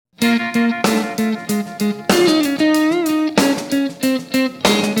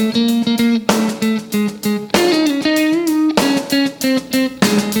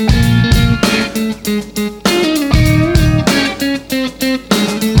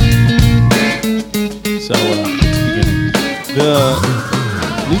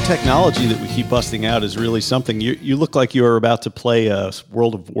Technology that we keep busting out is really something. You look like you're about to play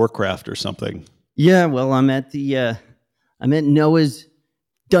World of Warcraft or something. Yeah, well, I'm at Noah's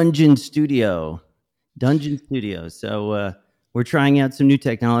Dungeon Studio. So we're trying out some new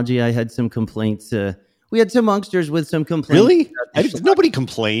technology. I had some complaints. We had some youngsters with some complaints. Really? Nobody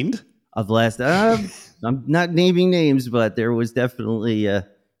complained. Of last, I'm not naming names, but there was definitely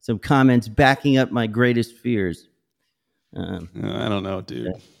some comments backing up my greatest fears. I don't know,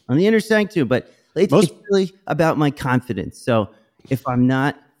 dude. On the inner sanctum, but it's really about my confidence. So if I'm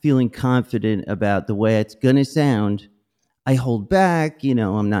not feeling confident about the way it's going to sound, I hold back.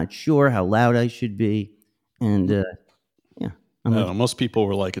 I'm not sure how loud I should be. And I don't know. Most people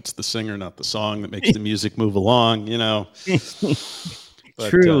were like, it's the singer, not the song, that makes the music move along, But,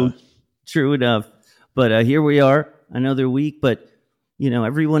 True enough. But here we are, another week. But,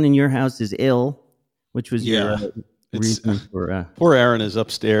 everyone in your house is ill, which was your reason for... Poor Erin is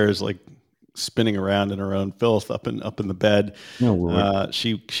upstairs, like spinning around in her own filth up in the bed. No,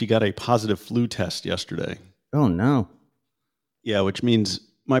 she got a positive flu test yesterday. Oh, no. Yeah, which means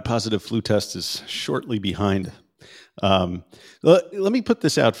my positive flu test is shortly behind. Let me put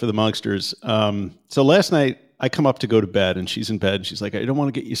this out for the Monksters. So last night, I come up to go to bed, and she's in bed, and she's like, I don't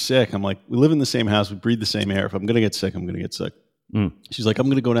want to get you sick. I'm like, we live in the same house. We breathe the same air. If I'm going to get sick, I'm going to get sick. She's like, I'm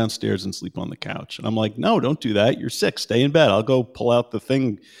going to go downstairs and sleep on the couch. And I'm like, no, don't do that. You're sick. Stay in bed. I'll go pull out the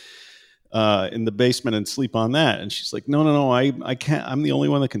thing in the basement and sleep on that. And she's like, no, I can't. I'm the only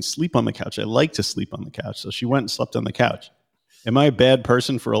one that can sleep on the couch. I like to sleep on the couch. So she went and slept on the couch. Am I a bad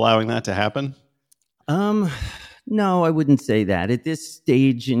person for allowing that to happen? No, I wouldn't say that. At this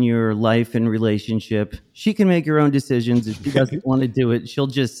stage in your life and relationship, she can make her own decisions. If she doesn't want to do it, she'll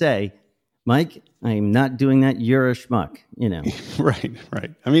just say, Mike, I'm not doing that. You're a schmuck,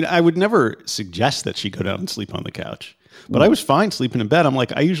 Right. I mean, I would never suggest that she go down and sleep on the couch, but I was fine sleeping in bed. I'm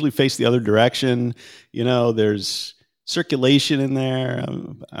like, I usually face the other direction. There's circulation in there. I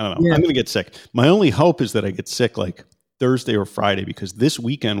don't know. Yeah. I'm going to get sick. My only hope is that I get sick like Thursday or Friday, because this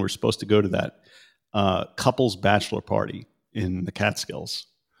weekend we're supposed to go to that couple's bachelor party in the Catskills.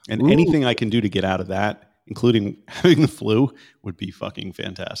 And anything I can do to get out of that, including having the flu, would be fucking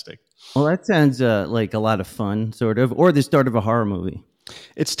fantastic. Well, that sounds like a lot of fun, sort of, or the start of a horror movie.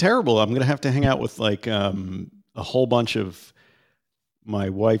 It's terrible. I'm going to have to hang out with like a whole bunch of my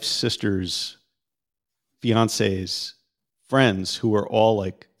wife's sister's fiance's friends who are all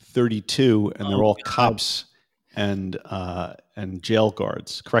like 32, and they're all cops and jail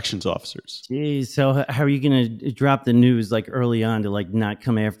guards, corrections officers. Geez, so how are you going to drop the news like early on to like not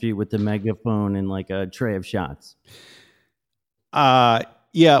come after you with the megaphone and like a tray of shots?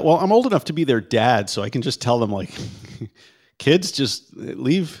 Yeah, well, I'm old enough to be their dad, so I can just tell them like, kids, just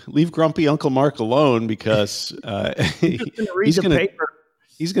leave grumpy Uncle Mark alone, because he's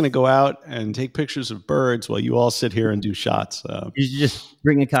going to go out and take pictures of birds while you all sit here and do shots. You should just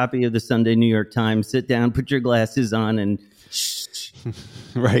bring a copy of the Sunday New York Times, sit down, put your glasses on, and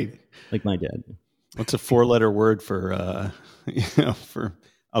right, like my dad. What's a 4-letter word for for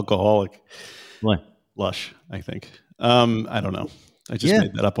alcoholic? What? Lush, I think. I don't know. I just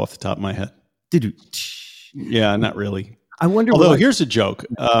made that up off the top of my head. Did you? Yeah, not really. I wonder. Although here's a joke.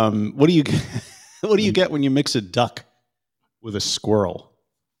 What do you get when you mix a duck with a squirrel?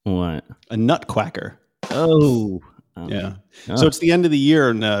 What? A nutquacker. Oh. Yeah. Oh. So it's the end of the year,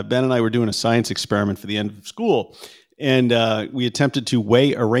 and Ben and I were doing a science experiment for the end of school, and we attempted to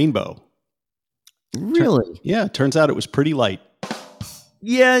weigh a rainbow. Really? Yeah. Turns out it was pretty light.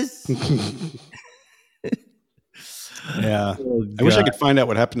 Yes. Yeah. Oh, I wish I could find out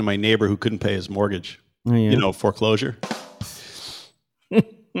what happened to my neighbor who couldn't pay his mortgage. Oh, yeah. Foreclosure.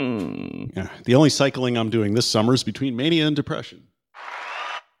 Yeah. The only cycling I'm doing this summer is between mania and depression.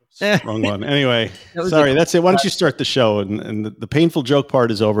 Wrong one. Anyway, sorry. That's it. Why don't you start the show? And the painful joke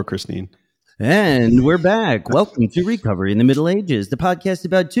part is over, Christine. And we're back. Welcome to Recovery in the Middle Ages, the podcast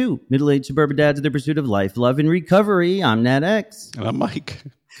about two middle-aged suburban dads in the pursuit of life, love, and recovery. I'm Nat X. And I'm Mike,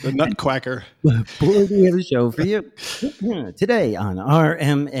 the nutquacker. Boy, we have a show for you. Today on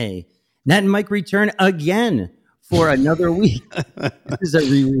RMA, Nat and Mike return again for another week. This is a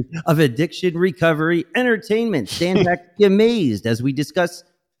reweek of addiction, recovery, entertainment. Stand back, be amazed as we discuss,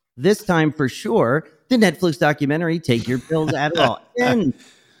 this time for sure, the Netflix documentary, Take Your Pills, Adderall. And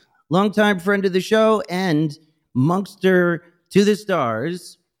longtime friend of the show and Monkster to the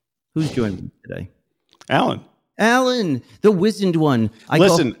stars, Who's joining me today? Allan. Allan, the wizened one.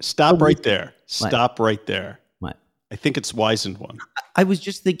 Stop right there. Stop right there. What? I think it's Wizened one. I was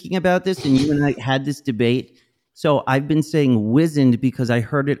just thinking about this, and you and I had this debate. So I've been saying wizened because I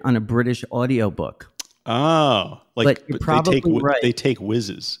heard it on a British audiobook. Oh, but you're probably right. They take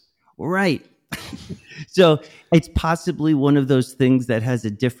whizzes. Right. So it's possibly one of those things that has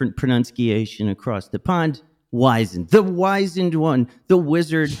a different pronunciation across the pond. Wizened. The wizened one, the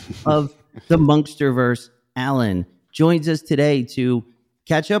wizard of the Monksterverse, Allan, joins us today to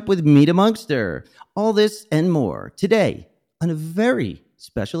catch up with Meet a Monkster. All this and more today on a very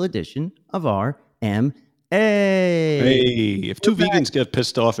special edition of RMA. Hey, if two vegans get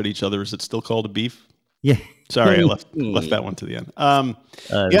pissed off at each other, is it still called a beef? Yeah. Sorry, I left that one to the end.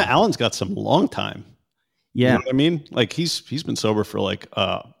 Allan's got some long time. Yeah. You know what I mean? Like he's been sober for like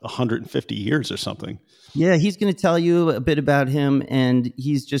 150 years or something. Yeah, he's going to tell you a bit about him, and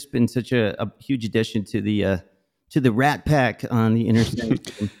he's just been such a huge addition to the Rat Pack on the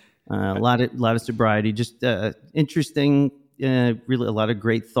interstate. A lot of sobriety, just interesting. Really, a lot of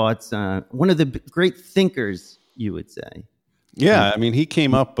great thoughts. One of the great thinkers, you would say. Yeah, I mean, he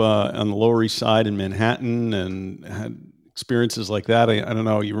came up on the Lower East Side in Manhattan and had experiences like that. I don't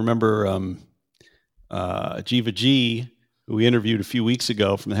know. You remember Jiva G, who we interviewed a few weeks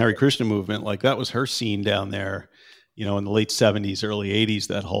ago from the Hare Krishna movement? Like that was her scene down there, you know, in the late 70s, early 80s.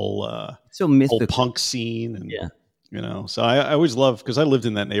 That whole whole punk scene, and you know. So I always loved, because I lived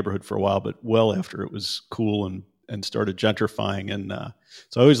in that neighborhood for a while, but well after it was cool and started gentrifying. And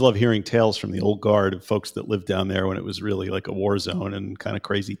so I always love hearing tales from the old guard of folks that lived down there when it was really like a war zone and kind of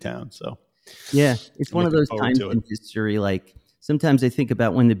crazy town. So yeah, it's one of those times in history. Like sometimes I think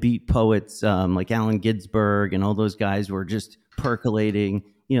about when the beat poets like Allen Ginsberg and all those guys were just percolating,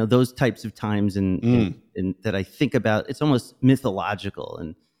 you know, those types of times and that I think about. It's almost mythological,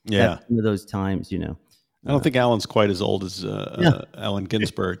 and that's one of those times, you know. I don't think Allen's quite as old as Allen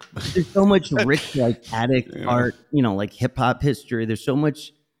Ginsberg. There's so much rich, like addict art, you know, like hip hop history. There's so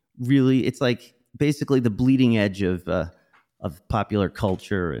much really. It's like basically the bleeding edge of popular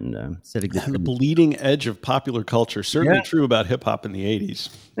culture and the bleeding edge of popular culture. Certainly true about hip hop in the 80s.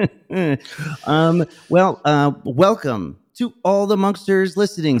 Welcome to all the Monksters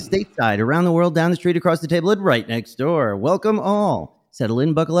listening stateside, around the world, down the street, across the table, and right next door. Welcome all. Settle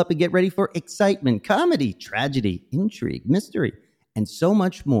in, buckle up, and get ready for excitement, comedy, tragedy, intrigue, mystery, and so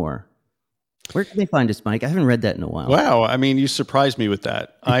much more. Where can they find us, Mike? I haven't read that in a while. Wow. I mean, you surprised me with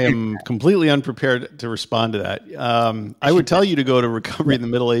that. I am completely unprepared to respond to that. I would tell you to go to Recovery in the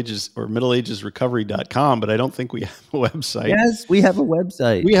Middle Ages or middleagesrecovery.com, but I don't think we have a website. Yes, we have a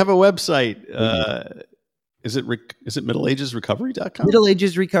website. We have a website. Is it middleagesrecovery.com?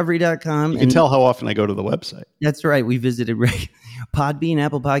 Middleagesrecovery.com. You can tell how often I go to the website. That's right. We visited Podbean,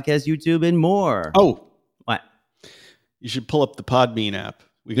 Apple Podcasts, YouTube, and more. Oh. What? You should pull up the Podbean app.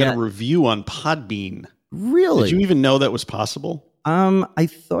 We got a review on Podbean. Really? Did you even know that was possible? I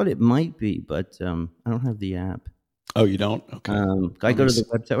thought it might be, but I don't have the app. Oh, you don't? Okay. I go to the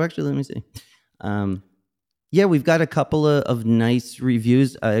website. Well, actually, let me see. Yeah, we've got a couple of nice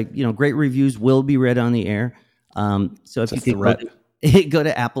reviews. Great reviews will be read on the air. So if you can go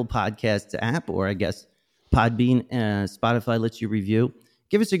to Apple Podcasts app, or I guess Podbean, Spotify lets you review.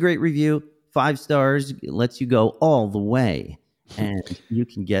 Give us a great review. 5 stars lets you go all the way. And you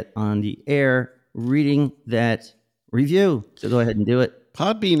can get on the air reading that review. So go ahead and do it.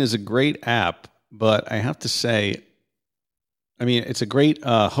 Podbean is a great app, but I have to say, I mean, it's a great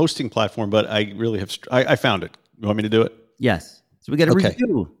hosting platform, but I really have... I found it. You want me to do it? Yes. So we got a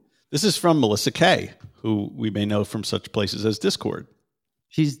review. This is from Melissa K., who we may know from such places as Discord.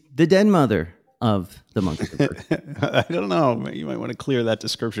 She's the den mother of the monkey. I don't know. You might want to clear that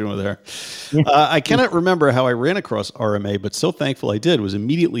description with her. I cannot remember how I ran across RMA, but so thankful I did. Was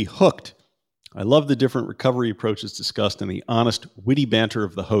immediately hooked. I love the different recovery approaches discussed and the honest, witty banter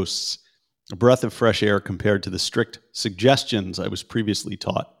of the hosts. A breath of fresh air compared to the strict suggestions I was previously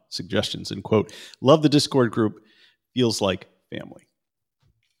taught. Suggestions, in quote. Love the Discord group. Feels like family.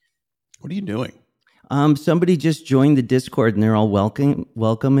 What are you doing? Somebody just joined the Discord and they're all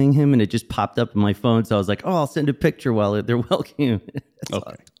welcoming him, and it just popped up on my phone. So I was like, "Oh, I'll send a picture while they're welcoming him."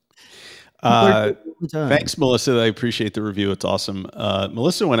 Okay. Thanks, Melissa. I appreciate the review. It's awesome.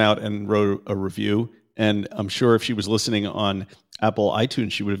 Melissa went out and wrote a review, and I'm sure if she was listening on Apple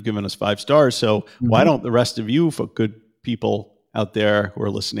iTunes, she would have given us 5 stars. So why don't the rest of you, for good people out there who are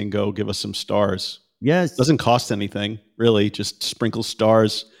listening, go give us some stars? Yes. Doesn't cost anything, really. Just sprinkle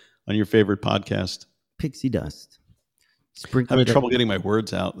stars on your favorite podcast. Pixie dust. Having trouble getting my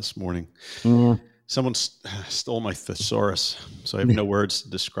words out this morning. Someone stole my thesaurus, so I have no words to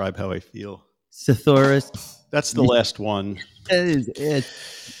describe how I feel. Thesaurus. That's the last one. That is it.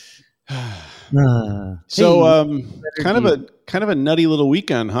 So, kind of a nutty little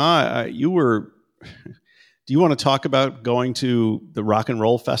weekend, huh? Do you want to talk about going to the rock and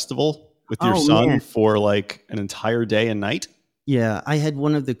roll festival with your son for like an entire day and night? Yeah, I had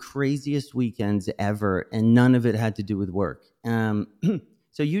one of the craziest weekends ever, and none of it had to do with work.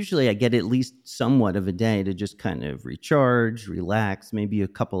 So usually I get at least somewhat of a day to just kind of recharge, relax, maybe a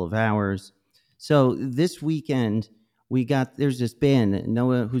couple of hours. So this weekend there's this band,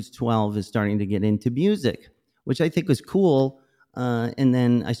 Noah, who's 12, is starting to get into music, which I think was cool. And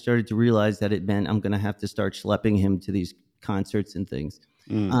then I started to realize that it meant I'm going to have to start schlepping him to these concerts and things.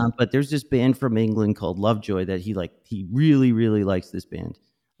 But there's this band from England called Lovejoy that he really, really likes this band.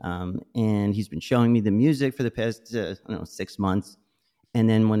 And he's been showing me the music for the past, 6 months. And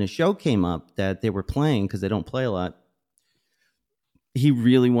then when a show came up that they were playing, because they don't play a lot, he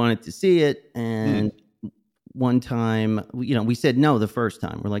really wanted to see it. And one time, we said no the first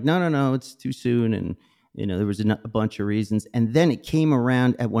time. We're like, no, it's too soon. And, there was a bunch of reasons. And then it came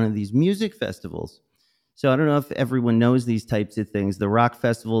around at one of these music festivals. So I don't know if everyone knows these types of things. The rock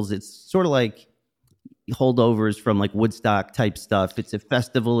festivals, it's sort of like holdovers from like Woodstock type stuff. It's a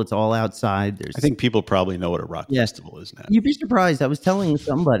festival. It's all outside. I think people probably know what a rock festival is now. You'd be surprised. I was telling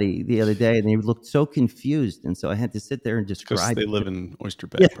somebody the other day, and they looked so confused, and so I had to sit there and describe. Because they live in Oyster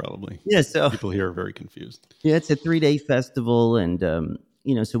Bay, probably. Yeah, so people here are very confused. Yeah, it's a 3-day festival, and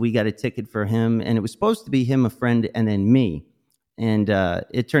so we got a ticket for him, and it was supposed to be him, a friend, and then me, and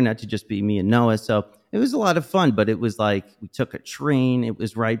it turned out to just be me and Noah. So it was a lot of fun, but it was like we took a train. It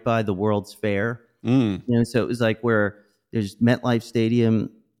was right by the World's Fair. So it was like where there's MetLife Stadium,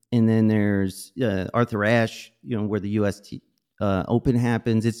 and then there's Arthur Ashe, where the U.S. Open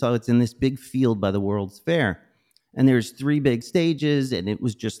happens. It's in this big field by the World's Fair, and there's 3 big stages, and it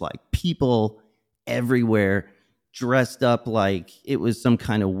was just like people everywhere dressed up like it was some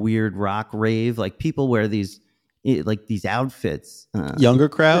kind of weird rock rave. Like people wear these outfits. Younger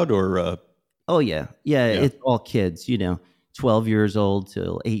crowd or? Oh yeah, it's all kids. 12 years old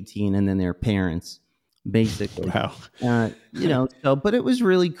till 18, and then their parents, basically. Wow. But it was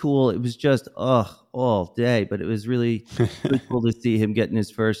really cool. It was just, all day, but it was really, really cool to see him getting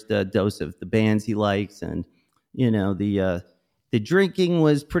his first dose of the bands he likes. And, the drinking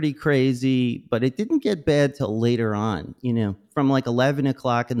was pretty crazy, but it didn't get bad till later on, from like 11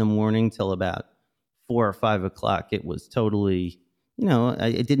 o'clock in the morning till about 4 or 5 o'clock. It was totally,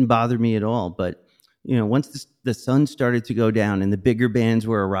 it didn't bother me at all. But once the sun started to go down and the bigger bands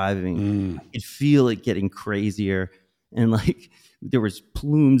were arriving, I could feel it getting crazier. And like there was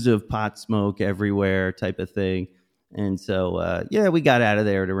plumes of pot smoke everywhere type of thing. And so, we got out of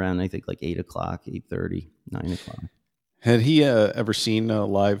there at around, I think, like 8 o'clock, 8:30, 9 o'clock. Had he ever seen a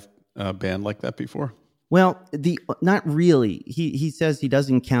live band like that before? Well, not really. He says he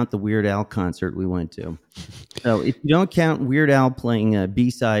doesn't count the Weird Al concert we went to. So if you don't count Weird Al playing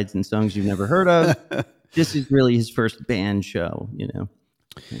B-sides and songs you've never heard of, this is really his first band show,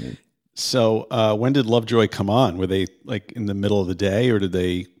 So when did Lovejoy come on? Were they like in the middle of the day, or did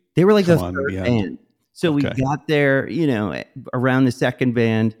they? They were like the third band. So we got there, around the second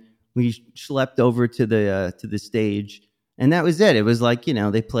band. We schlepped over to the stage. And that was it. It was like,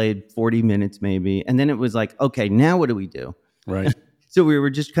 they played 40 minutes maybe. And then it was like, okay, now what do we do? Right. So we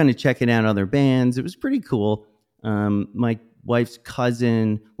were just kind of checking out other bands. It was pretty cool. My wife's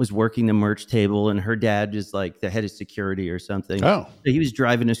cousin was working the merch table, and her dad is like the head of security or something. Oh. So he was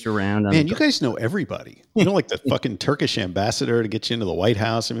driving us around. Man, you guys know everybody. You know, like the fucking Turkish ambassador to get you into the White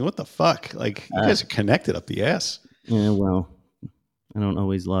House. I mean, what the fuck? Like, you guys are connected up the ass. Yeah, well, I don't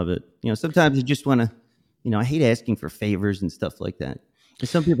always love it. Sometimes you just want to, I hate asking for favors and stuff like that. And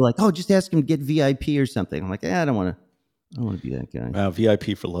some people are like, oh, just ask him to get VIP or something. I'm like, I don't want to be that guy. Wow,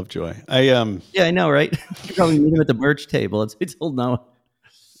 VIP for Lovejoy. Yeah, I know, right? You probably meet him at the merch table. I told Noah.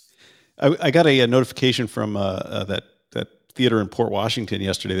 I got a notification from that theater in Port Washington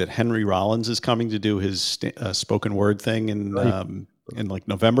yesterday that Henry Rollins is coming to do his spoken word thing in like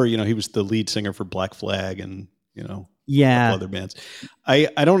November. He was the lead singer for Black Flag and other bands. I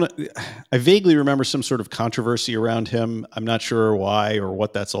vaguely remember some sort of controversy around him. I'm not sure why or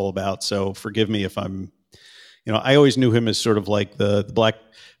what that's all about. So forgive me if I'm, I always knew him as sort of like the Black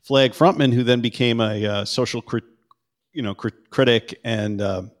Flag frontman who then became a social critic and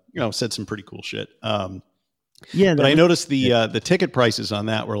said some pretty cool shit. But I noticed the ticket prices on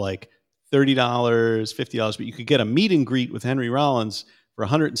that were like $30, $50, but you could get a meet and greet with Henry Rollins for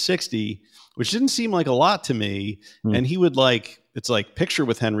 160, which didn't seem like a lot to me. And he would it's like picture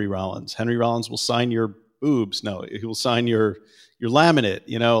with Henry Rollins. Henry Rollins will sign your boobs. No, he will sign your laminate,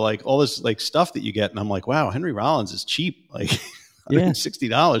 like all this like stuff that you get. And I'm like, wow, Henry Rollins is cheap. Like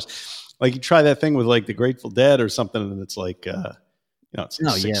 $160. Like you try that thing with like the Grateful Dead or something. And it's like, it's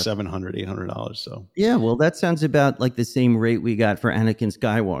like $700, $800. So yeah, well, that sounds about like the same rate we got for Anakin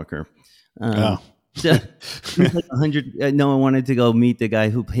Skywalker. So like 100. No one wanted to go meet the guy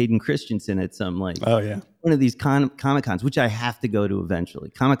who Hayden Christensen at some one of these Comic Cons, which I have to go to eventually.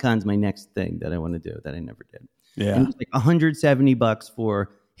 Comic Con's my next thing that I want to do that I never did. Yeah, and it was like $170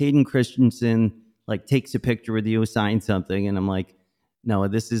 for Hayden Christensen. Like takes a picture with you, signs something, and I'm like, no,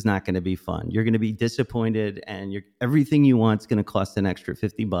 this is not going to be fun. You're going to be disappointed, and everything you want is going to cost an extra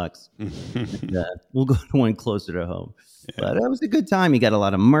 $50. And, we'll go to one closer to home. Yeah. But that was a good time. He got a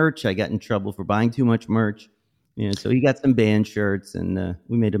lot of merch. I got in trouble for buying too much merch. So he got some band shirts, and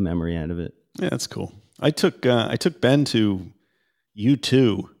we made a memory out of it. Yeah, that's cool. I took Ben to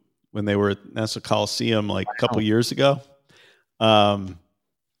U2 when they were at Nassau Coliseum a couple years ago.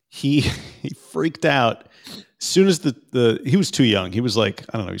 He freaked out as soon as he was too young. He was like,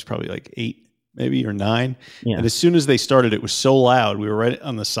 I don't know, he's probably like 8 maybe or 9. Yeah. And as soon as they started, it was so loud. We were right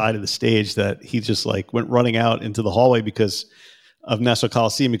on the side of the stage that he just went running out into the hallway because of Nassau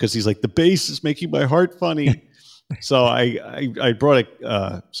Coliseum, because he's like, the bass is making my heart funny. So I brought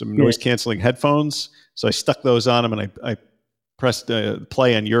some noise canceling headphones. So I stuck those on him, and I pressed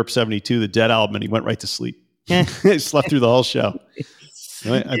play on Europe 72, the Dead album, and he went right to sleep. He slept through the whole show.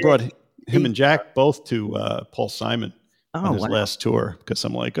 I brought him and Jack both to Paul Simon on his last tour, because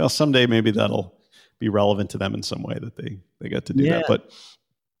I'm like, someday maybe that'll be relevant to them in some way that they got to do that. But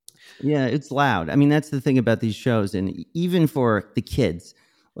yeah, it's loud. I mean, that's the thing about these shows. And even for the kids,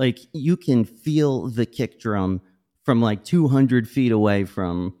 like you can feel the kick drum from like 200 feet away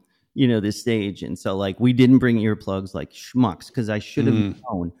from, the stage. And so we didn't bring earplugs like schmucks, because I should have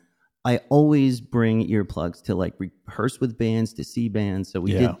known. I always bring earplugs to rehearse with bands, to see bands. So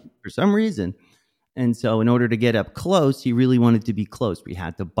we did for some reason. And so in order to get up close, he really wanted to be close. We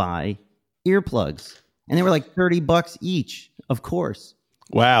had to buy earplugs, and they were like $30 each, of course.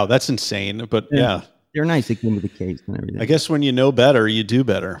 Wow. That's insane. But yeah, they're nice. They came with a case and everything. I guess when you know better, you do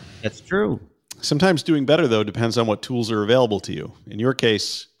better. That's true. Sometimes doing better, though, depends on what tools are available to you. In your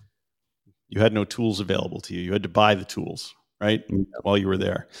case, you had no tools available to you. You had to buy the tools. Right? While you were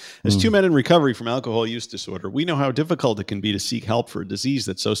there. As two men in recovery from alcohol use disorder, we know how difficult it can be to seek help for a disease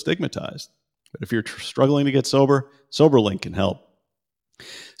that's so stigmatized. But if you're struggling to get sober, SoberLink can help.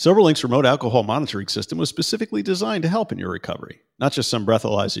 SoberLink's remote alcohol monitoring system was specifically designed to help in your recovery. Not just some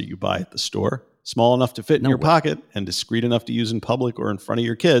breathalyzer you buy at the store, small enough to fit in your pocket and discreet enough to use in public or in front of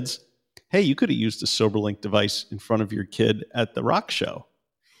your kids. Hey, you could have used a SoberLink device in front of your kid at the rock show.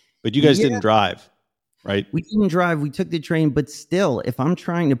 But you guys didn't drive. Right. We didn't drive. We took the train. But still, if I'm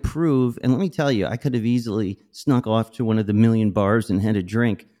trying to prove, and let me tell you, I could have easily snuck off to one of the million bars and had a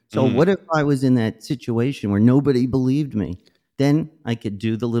drink. So what if I was in that situation where nobody believed me? Then I could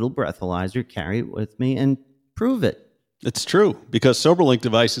do the little breathalyzer, carry it with me, and prove it. It's true, because SoberLink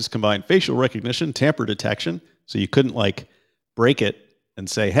devices combine facial recognition, tamper detection, so you couldn't break it and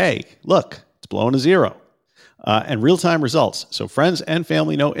say, hey, look, it's blowing a 0. And real-time results, so friends and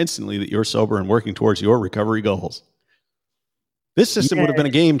family know instantly that you're sober and working towards your recovery goals. This system would have been a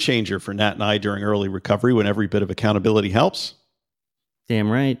game changer for Nat and I during early recovery, when every bit of accountability helps.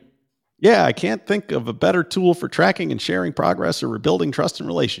 Damn right. Yeah, I can't think of a better tool for tracking and sharing progress or rebuilding trust in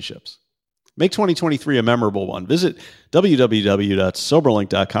relationships. Make 2023 a memorable one. Visit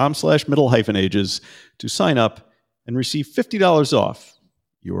www.soberlink.com/middle-ages to sign up and receive $50 off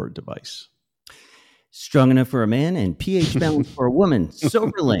your device. Strong enough for a man and pH balanced for a woman.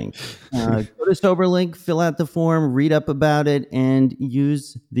 SoberLink. Go to SoberLink, fill out the form, read up about it, and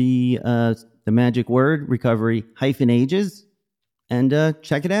use the magic word recovery-ages, and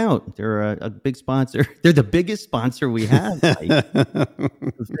check it out. They're a big sponsor. They're the biggest sponsor we have. So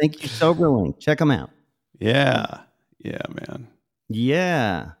thank you, SoberLink. Check them out. Yeah, man.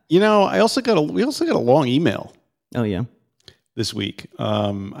 Yeah. We also got a long email. Oh yeah. This week.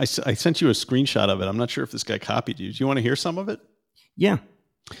 I sent you a screenshot of it. I'm not sure if this guy copied you. Do you want to hear some of it? Yeah.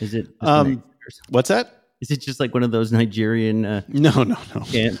 Is it? What's that? Is it just like one of those Nigerian? No.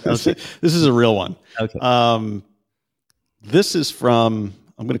 Okay. This is a real one. Okay. This is from,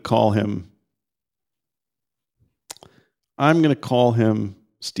 I'm going to call him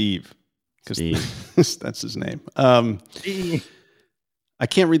Steve. Steve. That's his name. I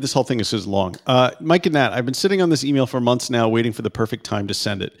can't read this whole thing. This is long. Mike and Nat, I've been sitting on this email for months now, waiting for the perfect time to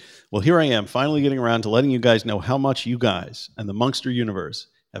send it. Well, here I am, finally getting around to letting you guys know how much you guys and the Monkster universe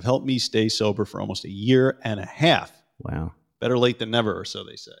have helped me stay sober for almost a year and a half. Wow. Better late than never, or so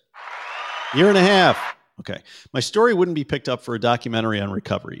they say. Year and a half. Okay. My story wouldn't be picked up for a documentary on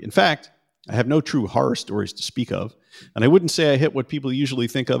recovery. In fact, I have no true horror stories to speak of, and I wouldn't say I hit what people usually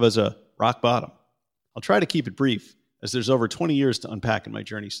think of as a rock bottom. I'll try to keep it brief, as there's over 20 years to unpack in my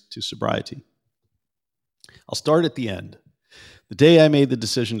journey to sobriety. I'll start at the end. The day I made the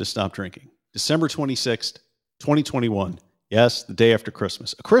decision to stop drinking. December 26th, 2021. Yes, the day after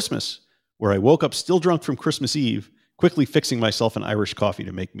Christmas. A Christmas where I woke up still drunk from Christmas Eve, quickly fixing myself an Irish coffee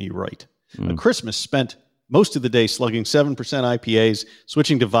to make me right. A Christmas spent most of the day slugging 7% IPAs,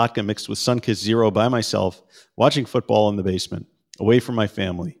 switching to vodka mixed with Sunkist Zero by myself, watching football in the basement, away from my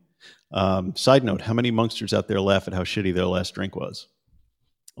family. Side note, how many Monksters out there laugh at how shitty their last drink was?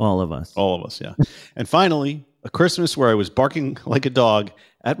 All of us. All of us, yeah. And finally, a Christmas where I was barking like a dog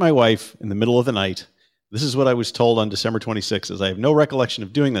at my wife in the middle of the night. This is what I was told on December 26th, as I have no recollection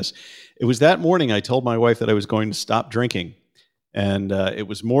of doing this. It was that morning I told my wife that I was going to stop drinking. And it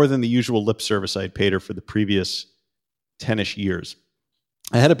was more than the usual lip service I had paid her for the previous 10-ish years.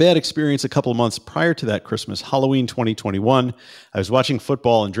 I had a bad experience a couple of months prior to that Christmas, Halloween 2021. I was watching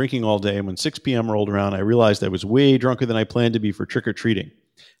football and drinking all day, and when 6 p.m. rolled around, I realized I was way drunker than I planned to be for trick-or-treating.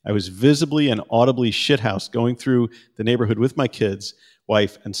 I was visibly and audibly shithoused going through the neighborhood with my kids,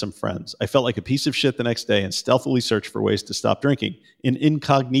 wife, and some friends. I felt like a piece of shit the next day and stealthily searched for ways to stop drinking. In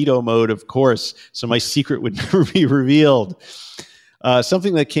incognito mode, of course, so my secret would never be revealed.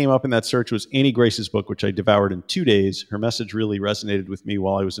 Something that came up in that search was Annie Grace's book, which I devoured in 2 days. Her message really resonated with me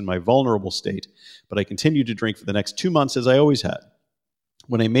while I was in my vulnerable state, but I continued to drink for the next 2 months as I always had.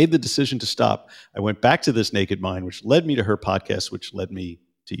 When I made the decision to stop, I went back to this naked mind, which led me to her podcast, which led me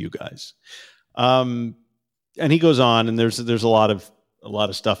to you guys. And he goes on, and there's a lot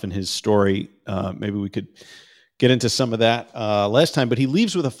of stuff in his story. Maybe we could get into some of that last time, but he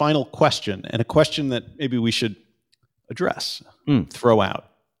leaves with a final question, and a question that maybe we should address, throw out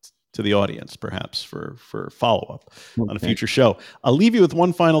to the audience, perhaps for follow-up on a future show. I'll leave you with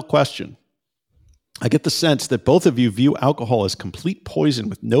one final question. I get the sense that both of you view alcohol as complete poison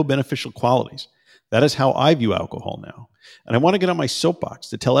with no beneficial qualities. That is how I view alcohol now. And I want to get on my soapbox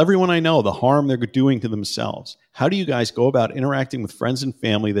to tell everyone I know the harm they're doing to themselves. How do you guys go about interacting with friends and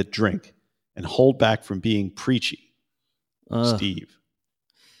family that drink and hold back from being preachy? Steve.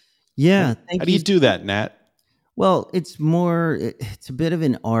 Yeah. How do you do that, Nat? Well, it's a bit of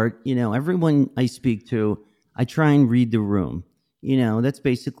an art. Everyone I speak to, I try and read the room. That's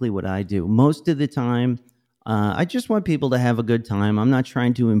basically what I do. Most of the time, I just want people to have a good time. I'm not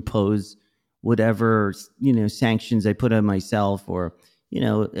trying to impose whatever, sanctions I put on myself or,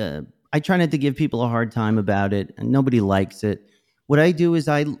 I try not to give people a hard time about it, and nobody likes it. What I do is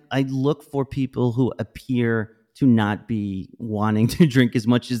I look for people who appear to not be wanting to drink as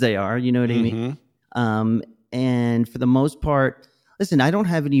much as they are. You know what I mean? And for the most part, listen, I don't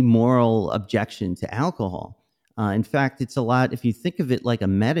have any moral objection to alcohol. In fact, it's a lot, if you think of it like a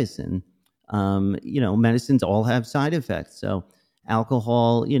medicine, medicines all have side effects. So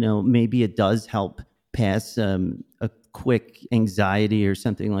alcohol, maybe it does help pass a quick anxiety or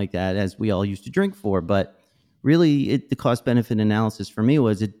something like that, as we all used to drink for. But really, the cost-benefit analysis for me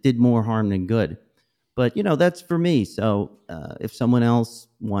was it did more harm than good. But, that's for me. So if someone else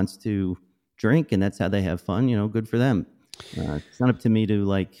wants to drink and that's how they have fun, good for them. It's not up to me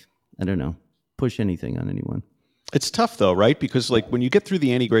to push anything on anyone. It's tough though, right? Because when you get through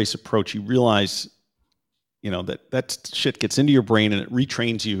the Annie Grace approach, you realize, that shit gets into your brain and it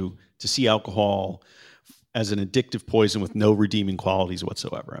retrains you to see alcohol as an addictive poison with no redeeming qualities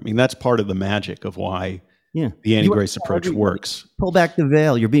whatsoever. I mean, that's part of the magic of why the Annie Grace approach works. Pull back the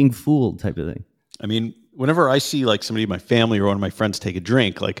veil. You're being fooled type of thing. I mean, whenever I see somebody in my family or one of my friends take a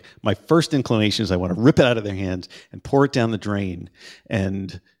drink, my first inclination is I want to rip it out of their hands and pour it down the drain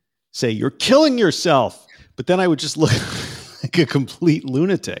and say, "You're killing yourself." But then I would just look like a complete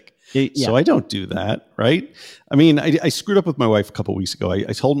lunatic. Yeah. So I don't do that, right? I mean, I screwed up with my wife a couple of weeks ago. I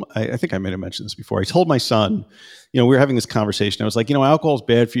think I might have mentioned this before. I told my son, we were having this conversation. I was like, alcohol is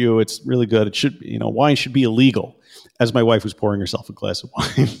bad for you. It's really good. It should, wine should be illegal. As my wife was pouring herself a glass of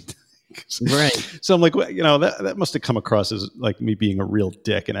wine. Right. So I'm like, that must have come across as me being a real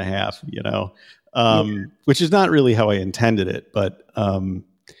dick and a half, which is not really how I intended it. But,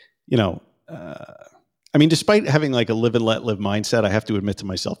 despite having a live and let live mindset, I have to admit to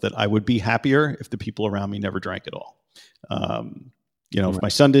myself that I would be happier if the people around me never drank at all. If my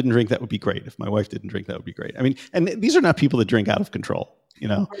son didn't drink, that would be great. If my wife didn't drink, that would be great. I mean, and these are not people that drink out of control.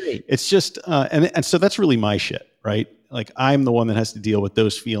 Right. It's just, and so that's really my shit, right? Like I'm the one that has to deal with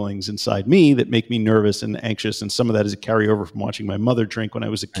those feelings inside me that make me nervous and anxious. And some of that is a carryover from watching my mother drink when I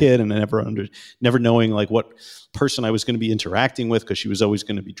was a kid and never knowing like what person I was going to be interacting with, because she was always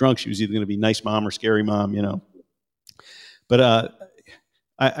going to be drunk. She was either going to be nice mom or scary mom, But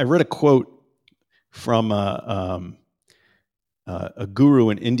I read a quote from a guru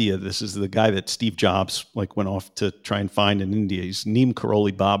in India. This is the guy that Steve Jobs like went off to try and find in India. He's Neem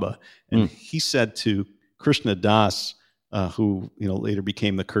Karoli Baba, and he said to Krishna Das, who later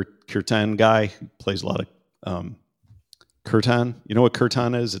became the kirtan guy, who plays a lot of kirtan. You know what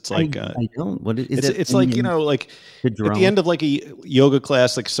kirtan is? It's like I don't. What is it? It's like like the at the end of like a yoga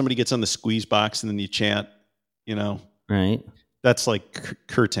class, like somebody gets on the squeeze box and then you chant. Right. That's like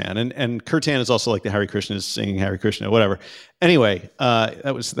kirtan, and kirtan is also like the Hare Krishna is singing Hare Krishna, whatever. Anyway,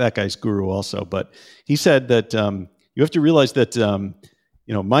 that was that guy's guru also, but he said that you have to realize that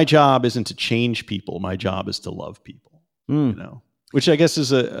my job isn't to change people, my job is to love people. Which I guess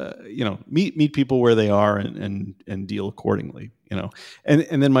is meet people where they are and deal accordingly.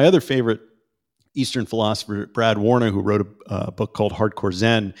 And then my other favorite Eastern philosopher, Brad Warner, who wrote a book called Hardcore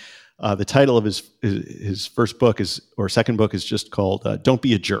Zen. The title of his first book second book is just called "Don't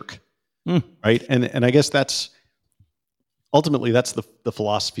Be a Jerk," right? And I guess that's ultimately that's the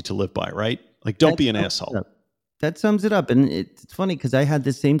philosophy to live by, right? Like, don't be an asshole. That sums it up. And it's funny because I had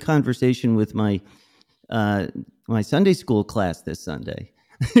the same conversation with my Sunday school class this Sunday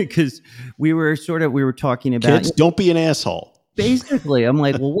because we were talking about kids. Don't be an asshole. Basically, I'm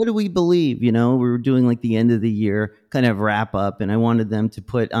like, well, what do we believe? We were doing like the end of the year kind of wrap up, and I wanted them to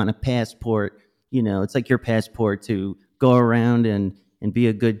put on a passport. It's like your passport to go around and be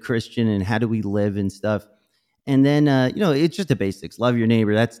a good Christian, and how do we live and stuff. And then, it's just the basics: love your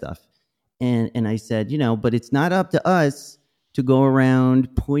neighbor, that stuff. And I said, but it's not up to us to go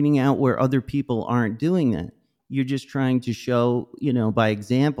around pointing out where other people aren't doing that. You're just trying to show, by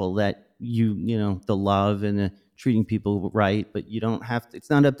example that the love and the treating people right, but you don't have to. It's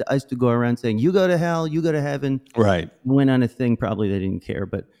not up to us to go around saying you go to hell, you go to heaven. Right. Went on a thing, probably they didn't care,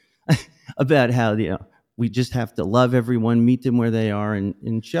 but about how we just have to love everyone, meet them where they are,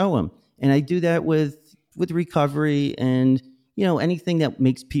 and show them. And I do that with recovery and anything that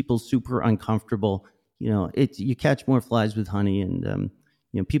makes people super uncomfortable. You catch more flies with honey, and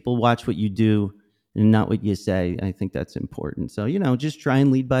people watch what you do and not what you say. I think that's important. So just try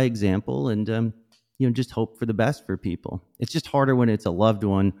and lead by example, and just hope for the best for people. It's just harder when it's a loved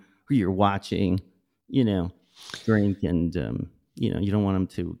one who you're watching, drink and, you don't want them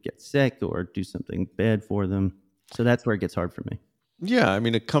to get sick or do something bad for them. So that's where it gets hard for me. Yeah. I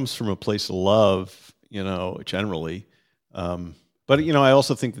mean, it comes from a place of love, generally. But, I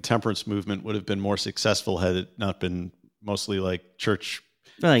also think the temperance movement would have been more successful had it not been mostly like church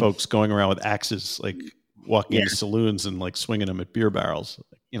folks going around with axes, like walking into saloons and like swinging them at beer barrels.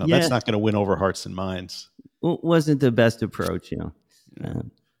 That's not going to win over hearts and minds. Well, wasn't the best approach,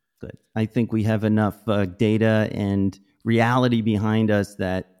 But I think we have enough data and reality behind us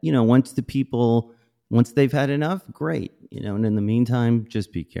that, once they've had enough, great. And in the meantime,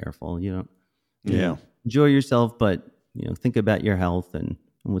 just be careful. Enjoy yourself, but, think about your health and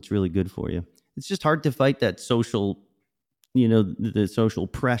what's really good for you. It's just hard to fight that social, the social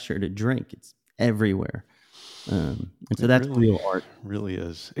pressure to drink. It's everywhere. And so that's real art. Really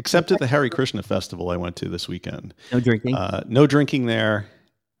is. Except at the Hare Krishna festival I went to this weekend. No drinking? No drinking there.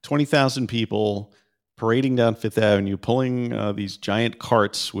 20,000 people parading down Fifth Avenue, pulling these giant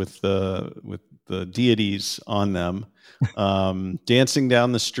carts with the deities on them, dancing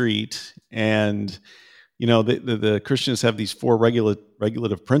down the street. And, the Christians have these 4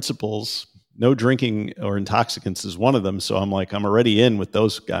 regulative principles. No drinking or intoxicants is one of them. So I'm like, I'm already in with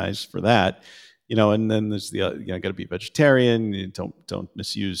those guys for that. And then there's got to be vegetarian. You don't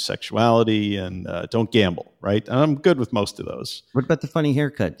misuse sexuality, and don't gamble. Right? And I'm good with most of those. What about the funny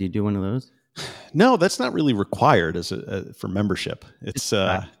haircut? Do you do one of those? No, that's not really required for membership. It's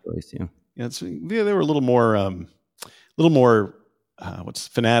choice, they were a little more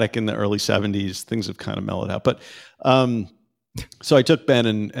fanatic in the early 70s. Things have kind of mellowed out, but. So I took Ben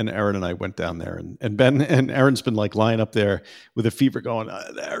and Aaron and I went down there, and Ben and Aaron's been like lying up there with a fever going,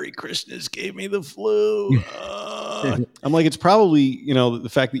 the Hare Krishnas gave me the flu. I'm like, it's probably, the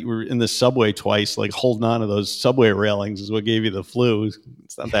fact that you were in the subway twice, like holding on to those subway railings is what gave you the flu.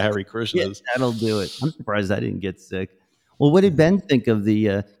 It's not the Hare Krishnas. That'll do it. I'm surprised I didn't get sick. Well, what did Ben think of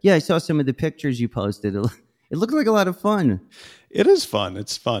the, I saw some of the pictures you posted. It looked like a lot of fun. It is fun.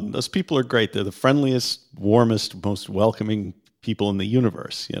 It's fun. Those people are great. They're the friendliest, warmest, most welcoming people in the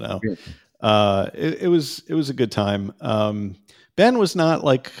universe. It was a good time. Ben was not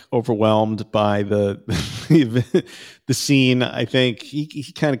like overwhelmed by the the scene. I think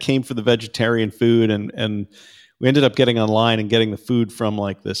he kind of came for the vegetarian food, and we ended up getting online and getting the food from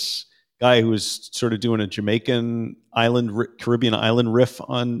like this guy who was sort of doing a Jamaican island, Caribbean island riff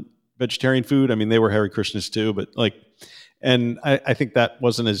on vegetarian food. I mean, they were Hare Krishnas too, but like, and I think that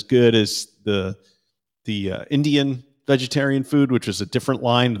wasn't as good as the Indian vegetarian food, which was a different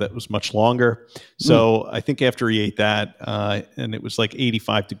line that was much longer. So I think after he ate that, and it was like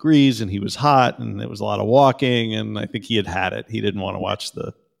 85 degrees, and he was hot, and there was a lot of walking, and I think he had it. He didn't want to watch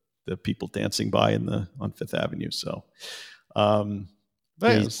the people dancing by on Fifth Avenue. So, but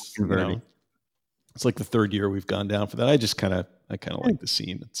it's like the third year we've gone down for that. I kind of like the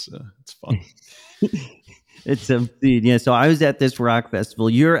scene. It's fun. Yeah. So I was at this rock festival.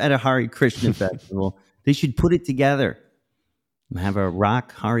 You're at a Hare Krishna festival. They should put it together and have a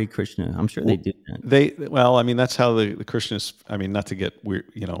rock Hare Krishna. I'm sure they do that. Well, I mean, that's how the Krishnas, I mean, not to get weird,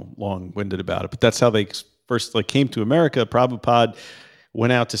 long-winded about it, but that's how they first came to America. Prabhupada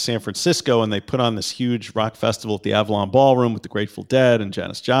went out to San Francisco and they put on this huge rock festival at the Avalon Ballroom with the Grateful Dead and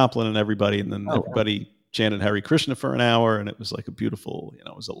Janis Joplin and everybody. And then everybody chanted Hare Krishna for an hour, and it was like a beautiful,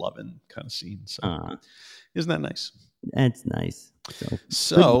 it was a loving kind of scene. So isn't that nice? That's nice.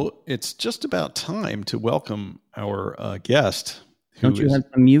 So it's just about time to welcome our guest. Don't you have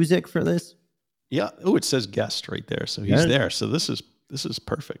some music for this? Yeah. Oh, it says guest right there. So he's there. So this is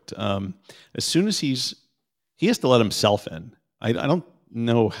perfect. As soon as he has to let himself in. I don't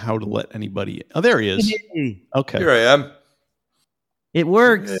know how to let anybody in. Oh, there he is. Okay. Here I am. It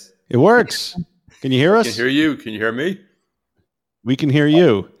works. It works. Can you hear us? I can hear you. Can you hear me? We can hear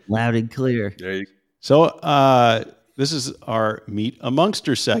you. Loud and clear. There you go. So this is our Meet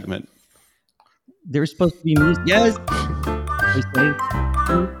Amongster segment. There's supposed to be music. Yes.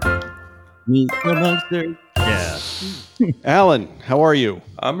 Meet Amongster. Yeah. Allan, how are you?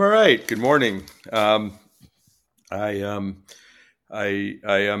 I'm all right. Good morning. I'm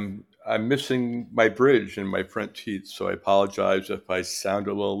missing my bridge in my front teeth, so I apologize if I sound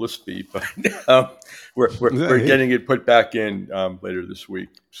a little lispy. But we're getting it put back in later this week.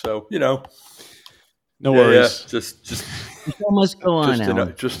 So no worries. Yeah, just the show must go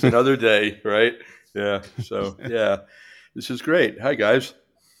on. Just another day, right? Yeah. So yeah, this is great. Hi guys.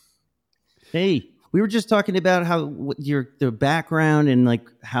 Hey, we were just talking about how the background and like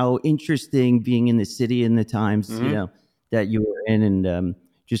how interesting being in the city in the times that you were in, and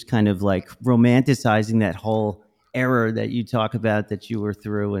just kind of like romanticizing that whole era that you talk about that you were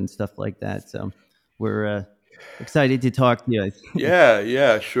through and stuff like that. So we're excited to talk to you.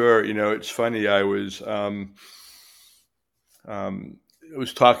 Yeah, sure. It's funny. I was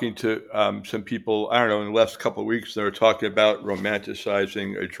talking to some people, I don't know, in the last couple of weeks, they were talking about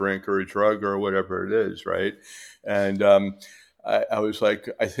romanticizing a drink or a drug or whatever it is, right? And I was like,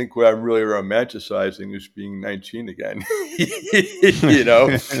 I think what I'm really romanticizing is being 19 again,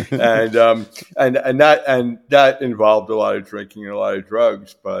 and that involved a lot of drinking and a lot of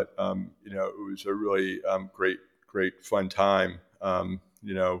drugs, but it was a really great fun time, in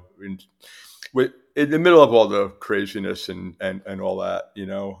the middle of all the craziness and all that,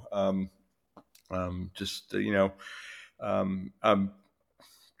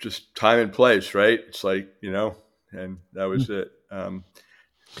 just time and place, right? It's like, and that was it.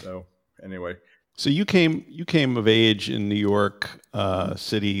 So anyway. So you came of age in New York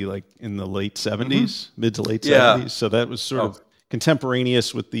City, like in the late 70s, mid to late 70s. So that was sort of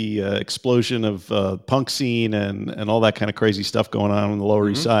contemporaneous with the explosion of punk scene and all that kind of crazy stuff going on the Lower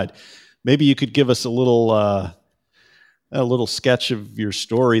East Side. Maybe you could give us a little sketch of your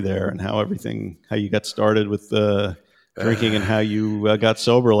story there and how you got started with drinking and how you got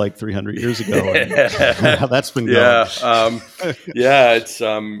sober like 300 years ago and how that's been going.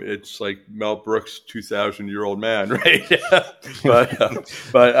 It's like Mel Brooks' 2,000-year-old man, right?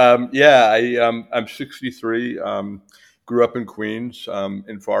 I'm 63. Grew up in Queens,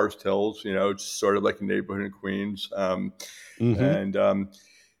 in Forest Hills. It's sort of like a neighborhood in Queens, and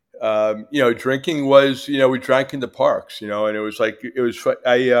drinking was, we drank in the parks, and it was like,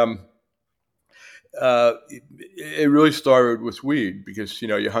 it really started with weed because,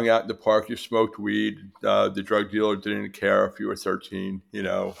 you hung out in the park, you smoked weed. The drug dealer didn't care if you were 13,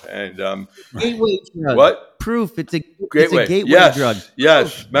 and gateway drug. What? Proof it's a gateway drug.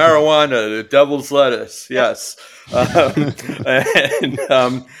 Yes, marijuana, the devil's lettuce. Yes, and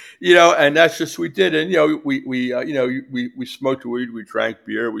that's just what we did. And we smoked weed, we drank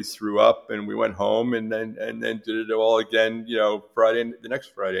beer, we threw up, and we went home, and then did it all again. The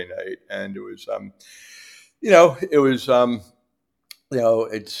next Friday night, and it was,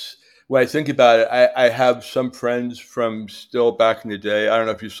 when I think about it, I have some friends from still back in the day. I don't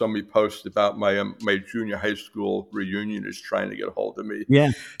know if you saw me post about my junior high school reunion is trying to get a hold of me.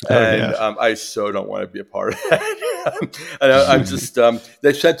 Yeah. And I so don't want to be a part of that. And I'm just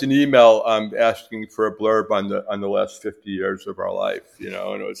they sent an email asking for a blurb on the last 50 years of our life, and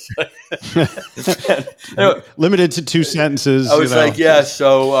it was like, limited to 2 sentences. I was like, yeah,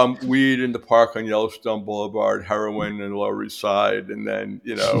 so weed in the park on Yellowstone Boulevard, heroin in the Lower East Side, and then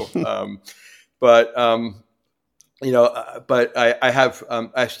but I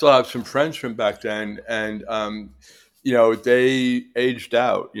still have some friends from back then, and they aged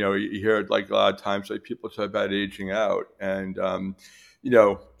out. You hear like a lot of times like people talk about aging out, and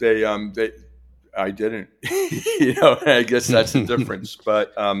they I didn't. I guess that's the difference.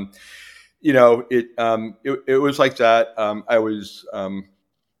 But it was like that. I was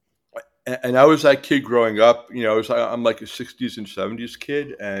and I was that kid growing up. I'm like a 60s and 70s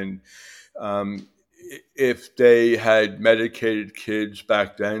kid, and if they had medicated kids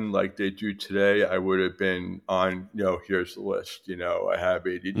back then like they do today, I would have been on, here's the list. I have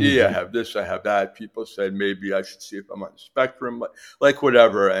ADD, I have this, I have that. People said maybe I should see if I'm on the spectrum, like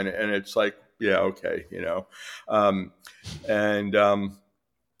whatever. And it's like, yeah, okay,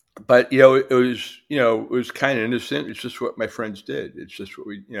 but it was kind of innocent. It's just what my friends did. It's just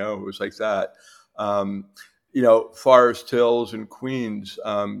what it was like that. Forest Hills and Queens,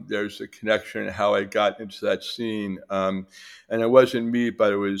 there's a connection in how I got into that scene. And it wasn't me,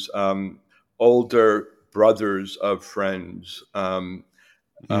 but it was older brothers of friends hung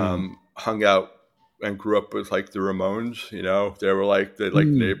out and grew up with like the Ramones. They were like the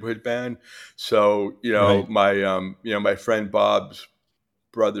neighborhood band. So, right. My friend Bob's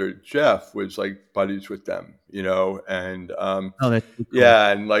brother Jeff was like buddies with them, and that's cool. Yeah,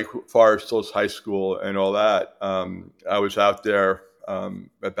 and like Forest Hills High School and all that. I was out there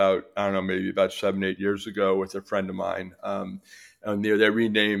about 7-8 years ago with a friend of mine, and they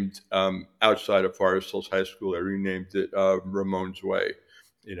renamed outside of Forest Hills High School. They renamed it Ramones Way,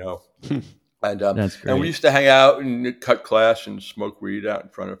 And That's great. And we used to hang out and cut class and smoke weed out in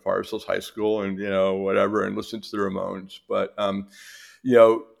front of Forest Hills High School and whatever, and listen to the Ramones. But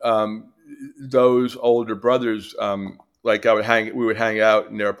those older brothers, we would hang out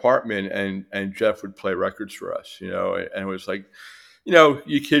in their apartment, and Jeff would play records for us, and it was like,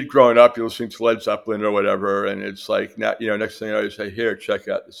 you kid growing up, you're listening to Led Zeppelin or whatever, and it's like, now, next thing I say, here, check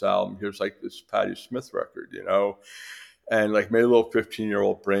out this album. Here's like this Patti Smith record, and like my little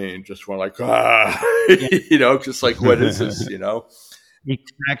 15-year-old brain just went like, just like, what is this, It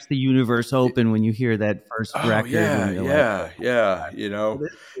cracks the universe open when you hear that first record.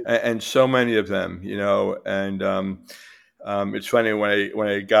 And so many of them, and it's funny when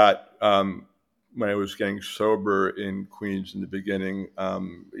I was getting sober in Queens in the beginning,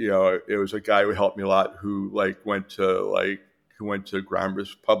 it was a guy who helped me a lot who went to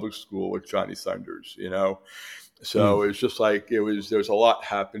Grammars Public School with Johnny Thunders, So it was just like, there was a lot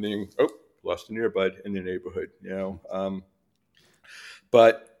happening. Oh, lost an earbud in the neighborhood,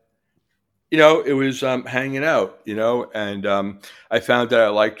 But, it was hanging out, and I found that I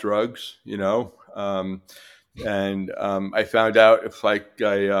liked drugs, and I found out if I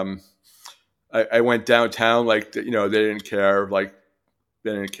went downtown, they didn't care, they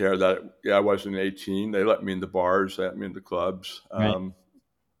didn't care that I wasn't 18. They let me in the bars, they let me in the clubs, right.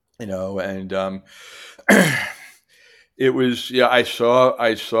 And it was, I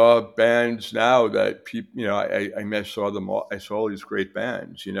saw bands now that people, I saw them all. I saw all these great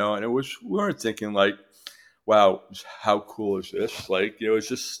bands, and we weren't thinking like, wow, how cool is this? It was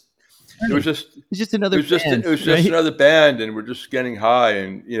just another band. It was just another band, and we're just getting high,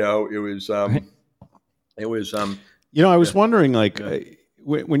 and it was I was wondering,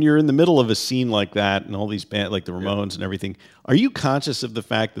 when you're in the middle of a scene like that, and all these bands, like the Ramones and everything, are you conscious of the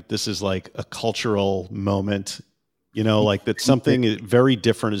fact that this is like a cultural moment? That something very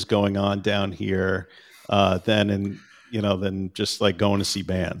different is going on down here than just like going to see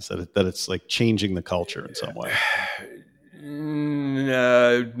bands. That it's like changing the culture in some way.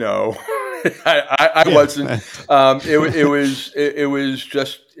 No, I wasn't. It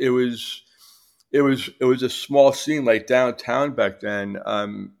was a small scene. Like downtown back then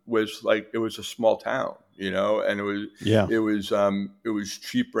was like, it was a small town, and it was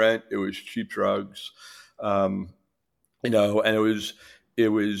cheap rent, it was cheap drugs. And it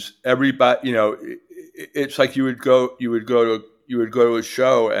was everybody, it's like you would go to a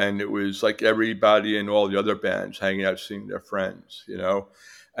show, and it was like everybody and all the other bands hanging out, seeing their friends,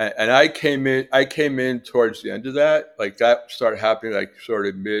 and I came in towards the end of that, that started happening sort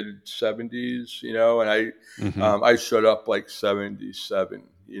of mid 70s, and I showed up 77,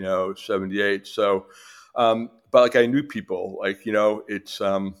 78. So, but like I knew people, like, it's,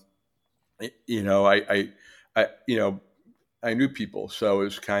 I knew people, so it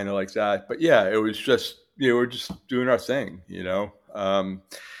was kind of like that. But yeah, it was just, we're just doing our thing, there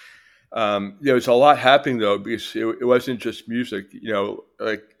was a lot happening though, because it wasn't just music,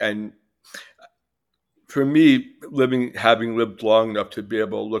 and for me, having lived long enough to be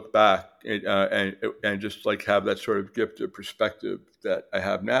able to look back and just like have that sort of gift of perspective that I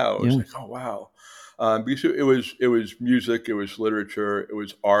have now, it's like, oh wow, because it was music, it was literature, it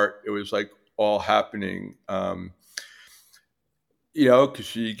was art, it was like all happening.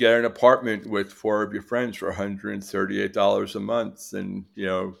 Because you get an apartment with 4 of your friends for $138 a month, and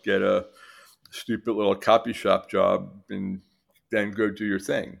get a stupid little copy shop job, and then go do your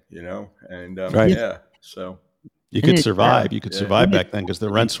thing, and Right. yeah. So you could survive. You could survive back then because the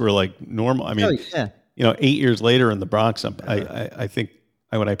rents were like normal. I mean, 8 years later in the Bronx, I think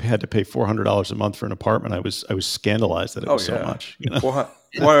when I had to pay $400 a month for an apartment, I was scandalized that it was so much.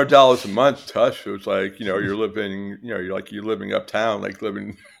 $400 a month to us, it was like, you're living, you're living uptown, like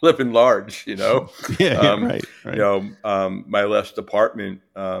living large, Right. My last apartment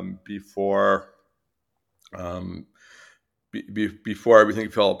before everything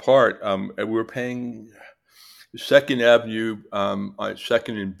fell apart, we were paying Second Avenue on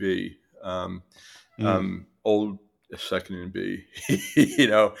Second and B, old Second and B,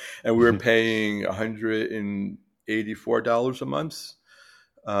 and we were paying $184 a month.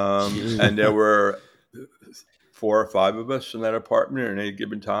 And there were 4 or 5 of us in that apartment at any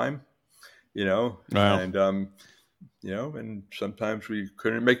given time, Wow. and, and sometimes we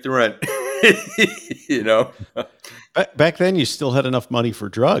couldn't make the rent, Back then, you still had enough money for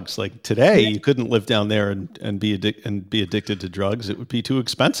drugs. Like today, you couldn't live down there and be addicted to drugs. It would be too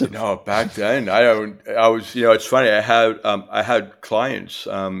expensive. No, back then I was, it's funny. I had clients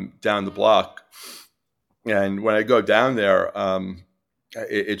down the block, and when I go down there,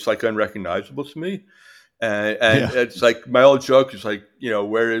 it's like unrecognizable to me. And it's like my old joke is like,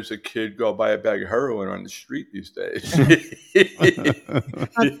 where does a kid go buy a bag of heroin on the street these days?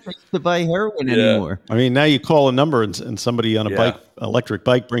 Not to buy heroin anymore. I mean, now you call a number and somebody on a electric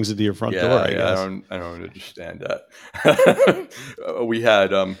bike brings it to your front door. I guess. I don't understand that. We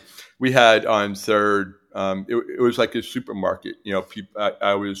had on Third. It was like a supermarket.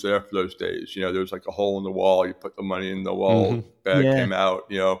 I was there for those days. There was like a hole in the wall. You put the money in the wall, bag came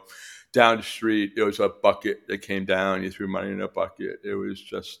out. Down the street, there was a bucket that came down. You threw money in a bucket. It was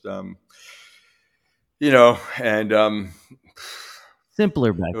just, and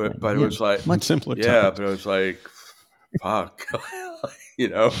simpler back then. But it was like much simpler. Yeah, but it was like, fuck,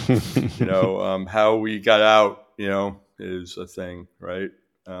 how we got out, is a thing, right?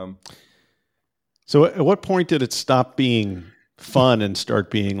 So, at what point did it stop being fun and start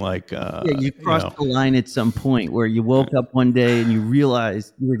being like you crossed the line at some point where you woke up one day and you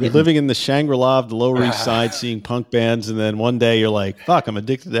realized you were living in the Shangri-La of the Lower East Side, seeing punk bands, and then one day you're like, fuck, I'm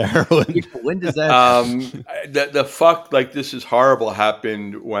addicted to heroin. When does that the fuck, like, this is horrible,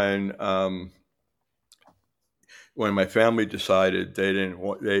 happened when my family decided they didn't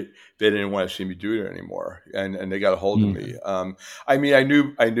want to see me do it anymore, and they got a hold of me. I mean, I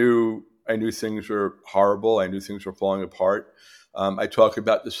knew things were horrible. I knew things were falling apart. I talk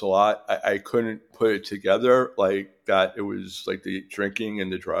about this a lot. I couldn't put it together like that. It was like the drinking and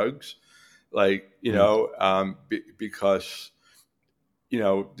the drugs, like, because,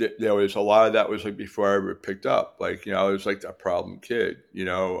 there was a lot of that was like before I ever picked up, like, I was like that problem kid,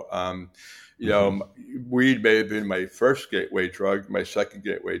 weed may have been my first gateway drug. My second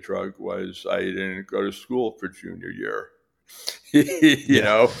gateway drug was I didn't go to school for junior year.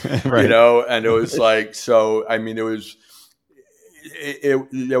 Right. And it was like, so, I mean, there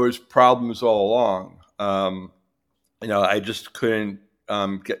was problems all along. I just couldn't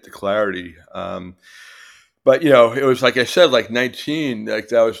get the clarity. But, it was like I said, like 19, like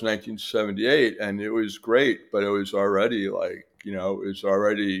that was 1978, and it was great, but it was already like, I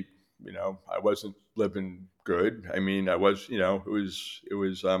wasn't living good. I mean, I was, it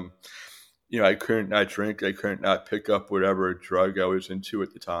was, I couldn't not drink. I couldn't not pick up whatever drug I was into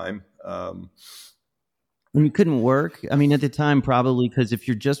at the time. And you couldn't work? I mean, at the time, probably because if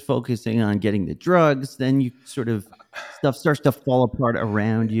you're just focusing on getting the drugs, then you sort of stuff starts to fall apart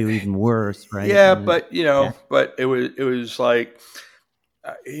around you even worse, right? Yeah, but but it was like,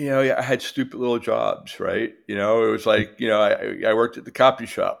 I had stupid little jobs, right? It was like, I worked at the copy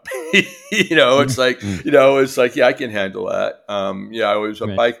shop. It's like, it's like, I can handle that. I was a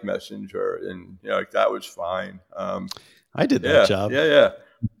bike messenger, and like that was fine. I did that job. Yeah.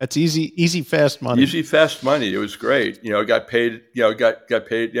 That's easy, fast money. Easy, fast money. It was great. Got paid. Got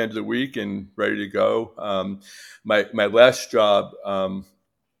paid at the end of the week and ready to go. My last job.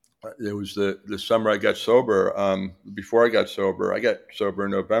 It was the summer I got sober. Before I got sober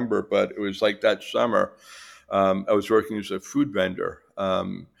in November, but it was like that summer. I was working as a food vendor.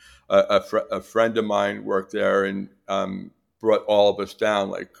 A friend of mine worked there and brought all of us down.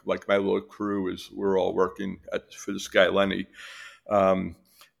 Like my little crew we're all working for this guy Lenny. And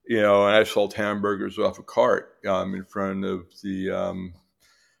I sold hamburgers off a cart in front of the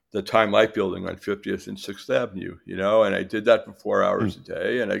Time Light building on 50th and 6th Avenue, and I did that for 4 hours a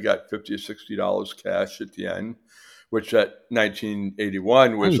day, and I got $50 or $60 cash at the end, which at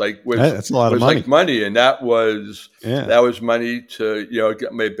 1981 was that's a lot of money. Like money, and that was money to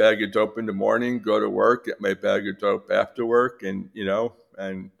get my bag of dope in the morning, go to work, get my bag of dope after work, and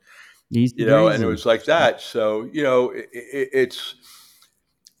and it was like that. So it's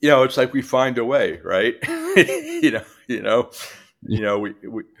it's like we find a way, right? We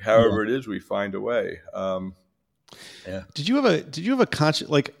however it is, we find a way. Did you have a conscious,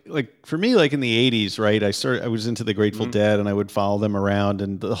 like for me, like in the 80s, right? I was into the Grateful Dead, and I would follow them around,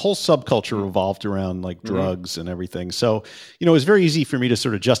 and the whole subculture revolved around like drugs and everything. So, it was very easy for me to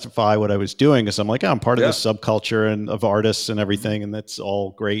sort of justify what I was doing, because I'm like, I'm part of this subculture and of artists and everything, and that's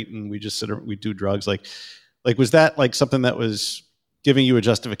all great. And we just we do drugs. Like was that like something that was giving you a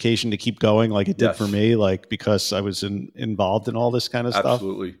justification to keep going, like it did for me, like because I was involved in all this kind of stuff?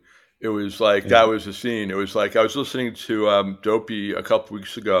 Absolutely. It was like that was the scene. It was like I was listening to Dopey a couple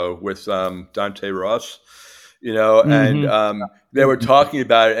weeks ago with Dante Ross, and they were talking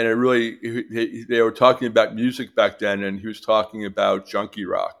about it, and it really they were talking about music back then, and he was talking about junkie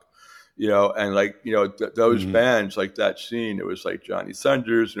rock, and like those bands, like that scene. It was like Johnny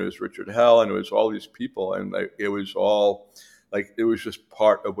Thunders, and it was Richard Hell, and it was all these people, and like it was all. Like it was just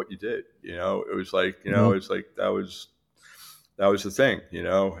part of what you did, It was like, it's like that was the thing,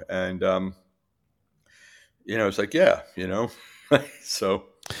 and it's like so.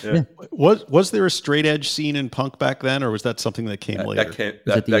 Yeah. Was there a straight edge scene in punk back then, or was that something that came later? That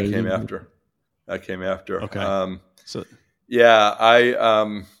came after. That came after. Okay.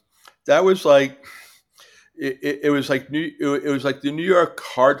 That was like it was like it was like the New York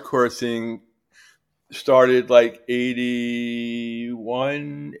hardcore thing. Started like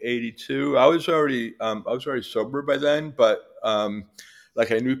 81, 82. I was already sober by then, but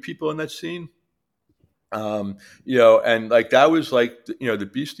like I knew people in that scene, and like that was like the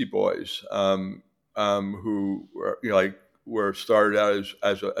Beastie Boys, who were started out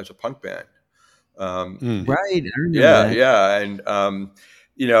as a punk band, right? I remember that. And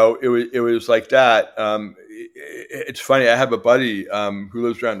it was like that. It's funny. I have a buddy who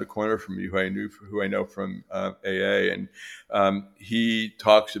lives around the corner from me, who I know from AA, and he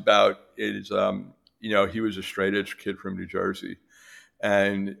talks about it as he was a straight edge kid from New Jersey,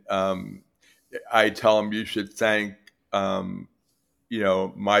 and I tell him you should thank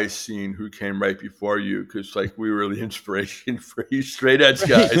my scene who came right before you, because like we were the inspiration for you straight edge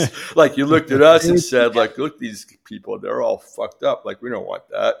guys. Like you looked at us and said, like, look, these people, they're all fucked up. Like we don't want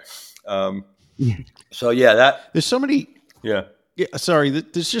that. So there's so many. Yeah. Sorry.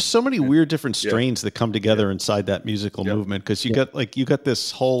 There's just so many weird different strains that come together inside that musical movement. Cause you got this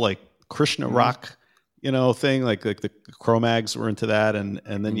whole like Krishna rock, thing, like the Cro-Mags were into that. And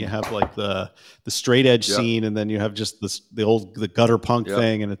then you have like the straight edge scene. And then you have just the gutter punk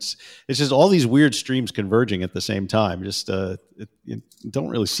thing. And it's just all these weird streams converging at the same time. Just, you don't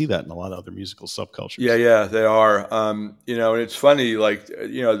really see that in a lot of other musical subcultures. Yeah, they are. And it's funny, like,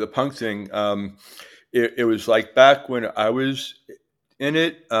 the punk thing, it was like back when I was in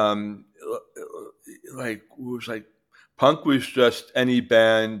it, like, it was like, punk was just any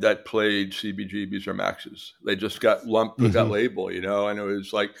band that played CBGBs or Maxes. They just got lumped with that label, and it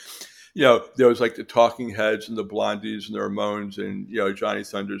was like, there was like the Talking Heads and the Blondies and the Ramones and, Johnny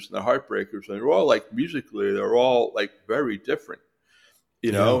Thunders and the Heartbreakers. And they're all like, musically, they're all like very different,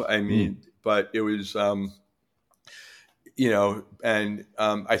 I mean, but it was, and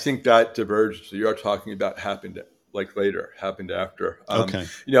I think that divergence that you're talking about happened after.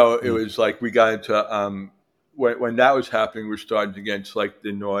 It was like we got into, when that was happening, we're starting to get into like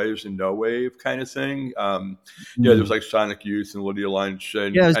the noise and no wave kind of thing. There was like Sonic Youth and Lydia Lunch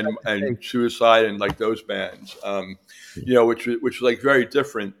and Suicide and like those bands, which was like very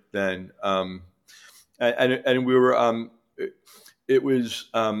different than, and we were, it was,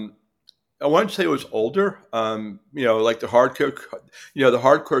 I wouldn't say it was older, like the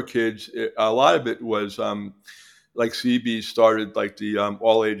hardcore kids, a lot of it was, like CB started like the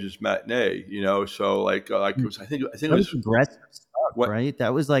all ages matinee, so like it was, I think it was aggressive stuff. what? right?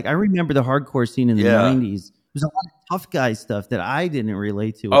 That was like, I remember the hardcore scene in the Yeah. 90s. It was a lot of tough guy stuff that I didn't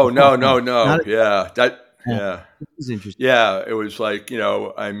relate to. Oh, no. Not Yeah. it was interesting. Yeah. It was like,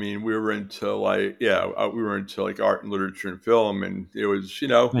 I mean, we were into like, we were into like art and literature and film. And it was,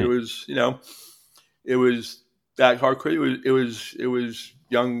 Right. it was that hardcore. It was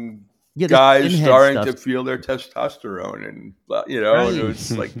young Yeah, the guys skinhead starting stuff. to feel their testosterone and, and it Right.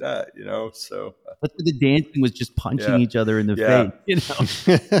 was like that, so. But the dancing was just punching each other in the Yeah. face,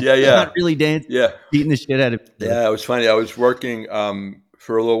 Yeah. Not really dancing, Yeah. beating the shit out of each other. Yeah, it was funny. I was working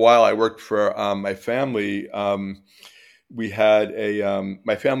for a little while. I worked for my family. We had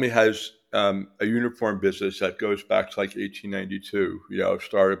my family has a uniform business that goes back to like 1892.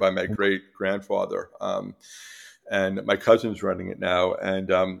 Started by my great grandfather, and my cousin's running it now.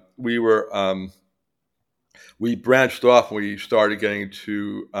 And we branched off and we started getting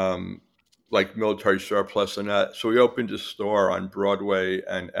to like military surplus and that. So we opened a store on Broadway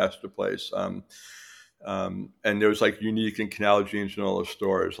and Astor Place. And there was like Unique and Canal Jeans and all those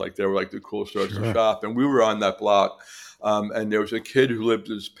stores. Like they were like the coolest stores to shop. And we were on that block. And there was a kid who lived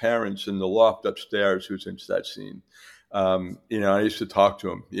with his parents in the loft upstairs who was into that scene. I used to talk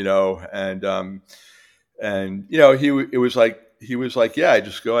to him, he was like, yeah, I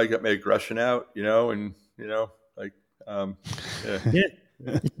just go, I get my aggression out, Yeah.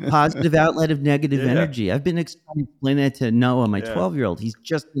 It's a positive outlet of negative energy. I've been explaining that to Noah, my 12-year-old. He's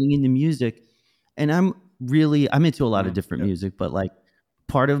just getting into music. And I'm into a lot of different music, but like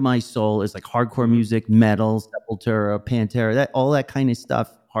part of my soul is like hardcore music, metal, Sepultura, Pantera, all that kind of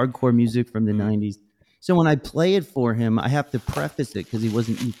stuff, hardcore music from the 90s. So when I play it for him, I have to preface it because he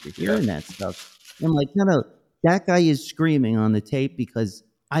wasn't used to hearing that stuff. I'm like, no, that guy is screaming on the tape because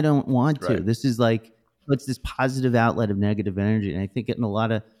I don't want to. Right. This is like, it's this positive outlet of negative energy. And I think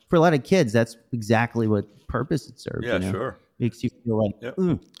for a lot of kids, that's exactly what purpose it serves. Yeah, sure. Makes you feel like,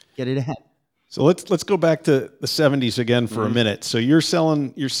 get it ahead. So let's go back to the 70s again for a minute. So you're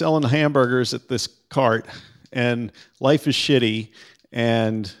selling hamburgers at this cart, and life is shitty,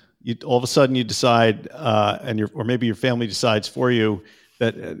 and all of a sudden you decide, or maybe your family decides for you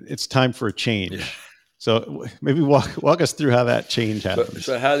that it's time for a change. Yeah. So maybe walk us through how that change happens.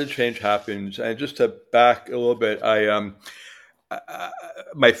 So how the change happens, and just to back a little bit,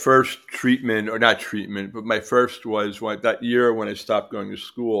 my first treatment, or not treatment, but my first was that year when I stopped going to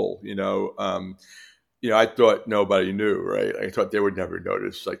school. I thought nobody knew, right? I thought they would never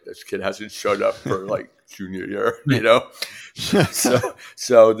notice. Like, this kid hasn't showed up for like junior year,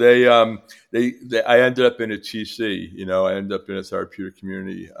 So they I ended up in a TC. I ended up in a therapeutic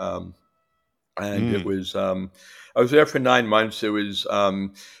community, and it was. I was there for 9 months. It was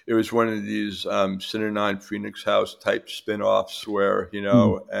one of these Synanon Phoenix House type spinoffs where,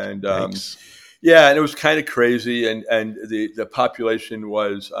 and and it was kind of crazy. And the population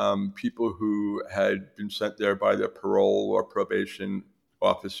was people who had been sent there by their parole or probation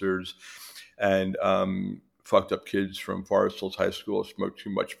officers, and fucked up kids from Forest Hills High School, smoked too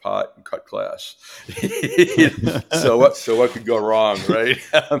much pot and cut class. So what could go wrong, right?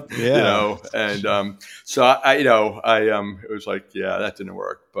 And so I it was like, that didn't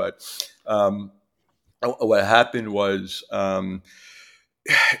work. But what happened was, I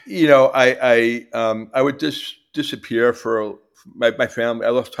would just disappear for my family. I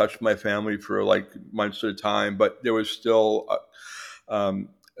lost touch with my family for like months at a time, but there was still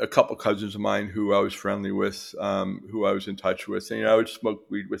a couple cousins of mine who I was friendly with, who I was in touch with, and I would smoke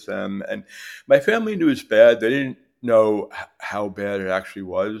weed with them. And my family knew it was bad. They didn't know how bad it actually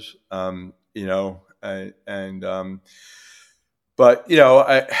was, but it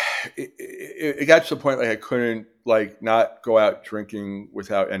got to the point like I couldn't like not go out drinking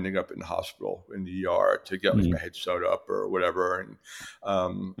without ending up in the hospital in the ER to get like my head sewed up or whatever. And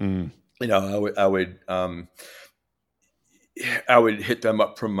I would hit them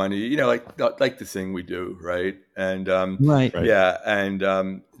up for money, like the thing we do, right? And right. Yeah,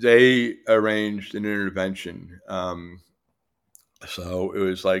 and they arranged an intervention. So it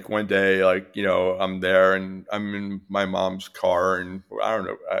was like one day, like, I'm there and I'm in my mom's car, and I don't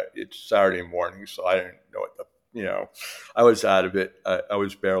know, it's Saturday morning, so I didn't know I was out of it. I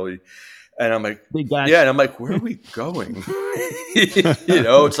was barely, and I'm like, and I'm like, where are we going?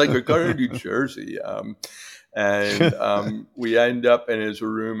 It's like we're going to New Jersey. And we end up in his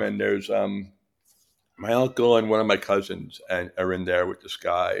room, and there's my uncle and one of my cousins are in there with this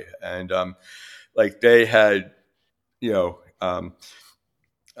guy, and like they had, in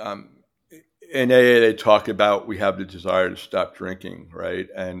AA they talk about we have the desire to stop drinking, right?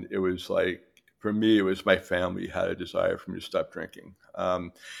 And it was like, for me, it was my family had a desire for me to stop drinking,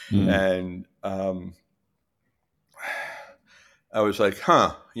 and I was like,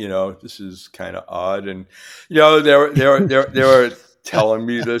 huh, this is kind of odd. And, they were telling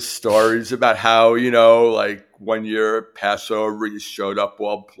me the stories about how, like 1 year at Passover, you showed up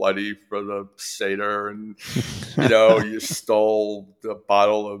all bloody for the Seder, and, you stole the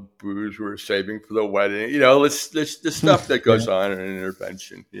bottle of booze we were saving for the wedding. This stuff that goes on in an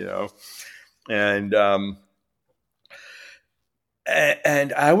intervention, and,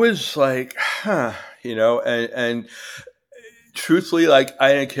 and I was like, huh, and truthfully, like,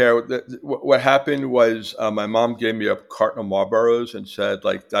 I didn't care. What happened was my mom gave me a carton of Marlboros and said,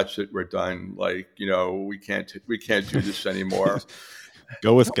 like, that's it, we're done. Like, we can't do this anymore.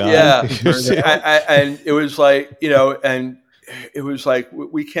 Go with God. Yeah. And it was like, and it was like,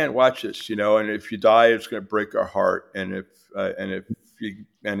 we can't watch this, and if you die, it's going to break our heart. And if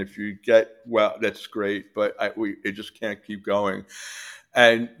you get well, that's great, but it just can't keep going.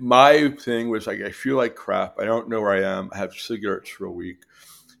 And my thing was like, I feel like crap. I don't know where I am. I have cigarettes for a week.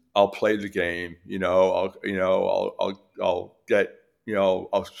 I'll play the game. I'll get,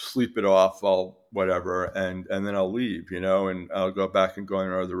 I'll sleep it off. I'll whatever, and then I'll leave. And I'll go back and go on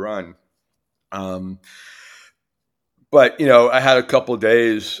another run. But I had a couple of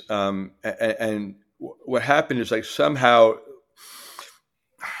days, and what happened is, like, somehow.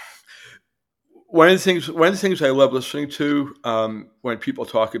 One of the things I love listening to when people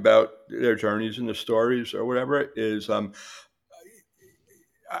talk about their journeys and their stories or whatever is I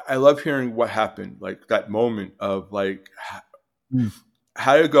love hearing what happened, like that moment of like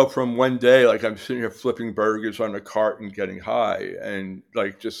how to go from one day, like I'm sitting here flipping burgers on a cart and getting high and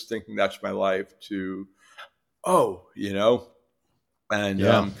like just thinking that's my life to, and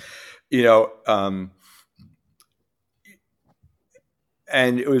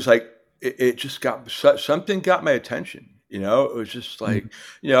and it was like, it just something got my attention, it was just like,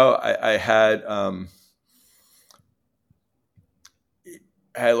 I had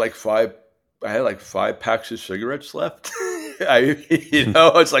like five packs of cigarettes left.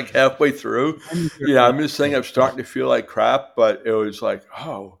 It's like halfway through, I'm just saying I'm starting to feel like crap, but it was like,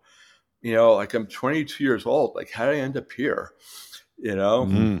 like I'm 22 years old. Like, how did I end up here?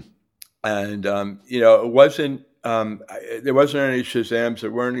 And, it wasn't, there wasn't any Shazams. There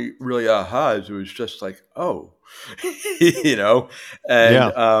weren't any really ahas. It was just like, and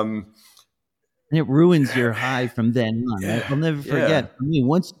it ruins your high from then on. Yeah, I'll never forget. I mean,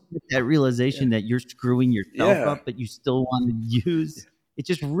 once you get that realization that you're screwing yourself up, but you still want to use, it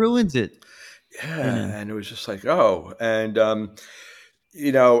just ruins it. Yeah, and it was just like, and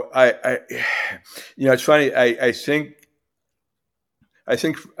it's funny. I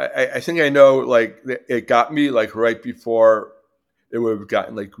think I know, like, it got me like right before it would have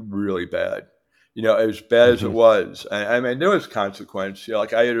gotten like really bad, as bad as it was. And I mean, there was consequence,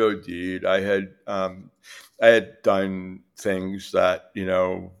 like I had OD'd, I had done things that,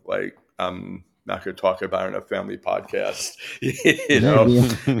 like I'm not going to talk about in a family podcast, and,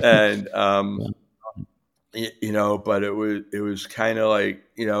 but it was kind of like,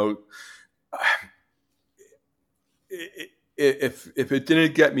 if it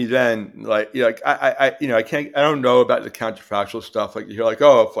didn't get me then, like I don't know about the counterfactual stuff. Like, you're like,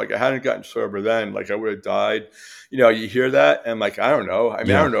 if like I hadn't gotten sober then, like I would have died. You hear that and like, I don't know. I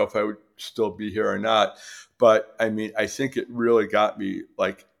mean, I don't know if I would still be here or not. But I mean, I think it really got me.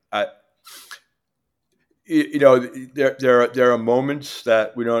 Like, there are moments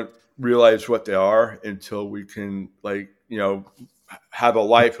that we don't realize what they are until we can, like, have a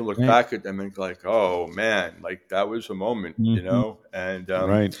life and look back at them and like, oh man, like that was a moment, and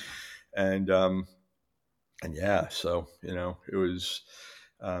right. And yeah, so it was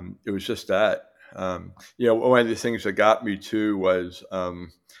just that. One of the things that got me too was there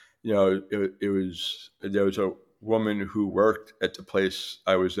was a woman who worked at the place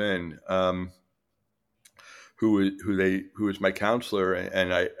I was in, who was my counselor,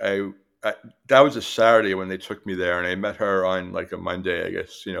 and I that was a Saturday when they took me there, and I met her on like a Monday, I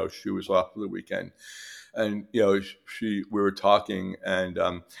guess. She was off for the weekend, and we were talking, and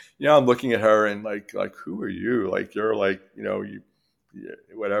I'm looking at her and like who are you? Like, you're like, you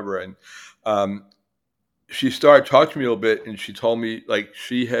whatever. And she started talking to me a little bit, and she told me like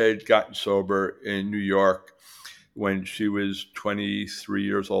she had gotten sober in New York when she was 23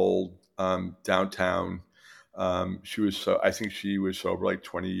 years old, downtown. I think she was sober like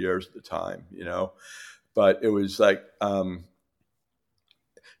 20 years at the time, but it was like,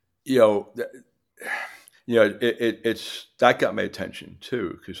 it's that got my attention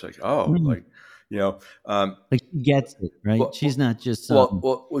too. Cause like, like she gets it, right? Well, she's not just,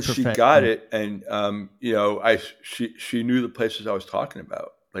 she got it. And, she knew the places I was talking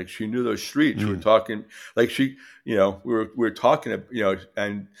about, Like she knew those streets. We were talking, like she, we were talking,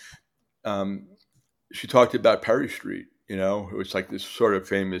 and she talked about Perry Street. It was like this sort of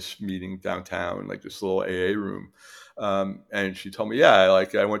famous meeting downtown, like this little AA room. And she told me, yeah,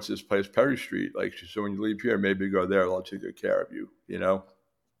 I went to this place, Perry Street. Like she said, when you leave here, maybe go there. I'll take good care of you.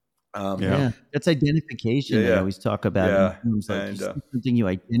 That's identification. I always talk about. Yeah, in terms something you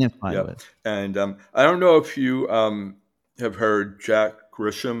identify with. And I don't know if you have heard Jack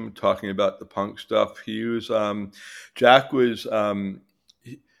Grisham talking about the punk stuff. He was Jack was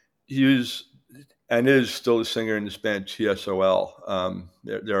he was and is still the singer in this band TSOL.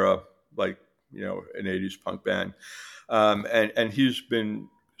 They're a an 80s punk band, and he's been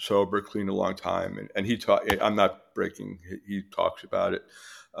sober, clean a long time, and he I'm not breaking. He talks about it.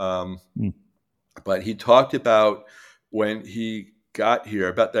 But he talked about when he got here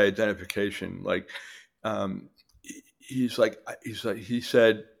about the identification. He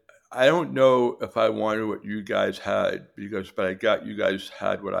said, I don't know if I wanted what you guys had but I got you guys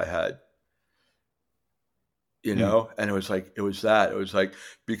had what I had. And it was like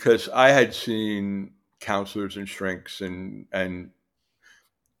because I had seen counselors and shrinks and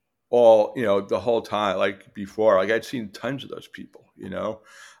all, the whole time, like before, like I'd seen tons of those people,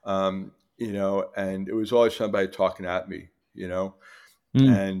 and it was always somebody talking at me,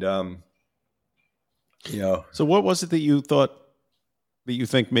 and, So what was it that you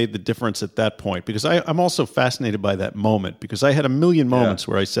think made the difference at that point? Because I'm also fascinated by that moment, because I had a million moments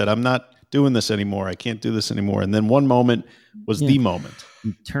where I said, I'm not doing this anymore. I can't do this anymore. And then one moment was the moment.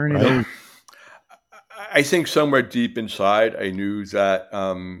 You turn it over. I think somewhere deep inside, I knew that,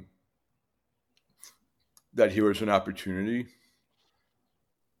 that here was an opportunity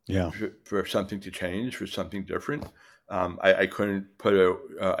for something to change, for something different. I couldn't put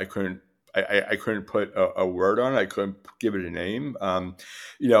I couldn't put a word on it. I couldn't give it a name.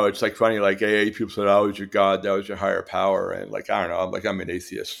 It's like funny, like AA people said, oh, was your God, that was your higher power. And like, I don't know, I'm an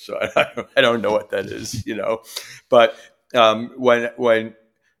atheist, so I don't know what that is, but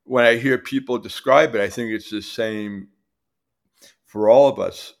when I hear people describe it, I think it's the same for all of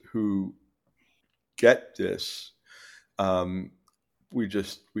us who get this. We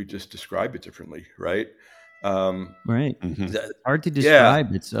just describe it differently, right? Right. Hard to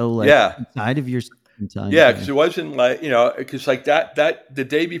describe it. So inside of your time. Yeah, because it wasn't like, because like that the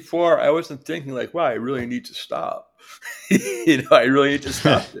day before I wasn't thinking like, wow, I really need to stop. I really need to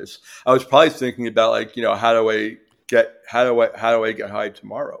stop this. I was probably thinking about like, how do I get high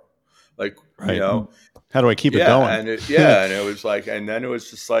tomorrow? Like, how do I keep it going? And and it was like, and then it was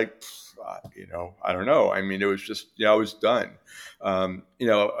just like, I don't know. I mean, it was just, I was done.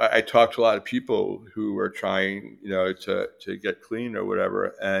 I talked to a lot of people who were trying, to get clean or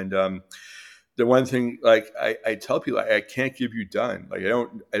whatever. And the one thing, like I tell people, I can't give you done. Like I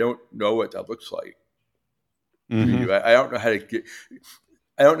don't know what that looks like. Mm-hmm. I don't know how to get.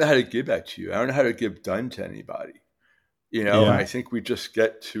 I don't know how to give that to you. I don't know how to give done to anybody. I think we just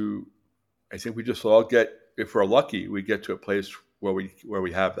all get, if we're lucky, we get to a place where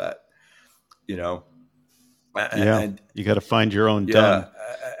we have that. And you got to find your own done.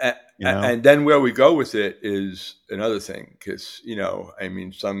 And then where we go with it is another thing, because I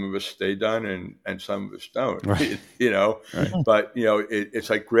mean, some of us stay done and some of us don't. Right. Right. But it's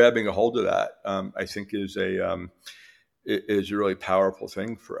like grabbing a hold of that. I think is a really powerful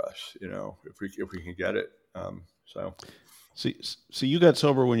thing for us. If we can get it. So you got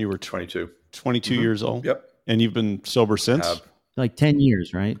sober when you were 22 years old. Yep. And you've been sober since? Like 10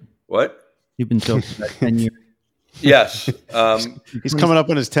 years, right? What? You've been sober for 10 years. Yes. He's coming up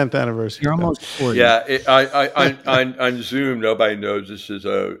on his 10th anniversary. You're almost 40. Yeah. On Zoom, nobody knows this is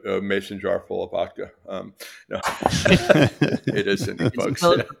a mason jar full of vodka. No, it isn't, folks.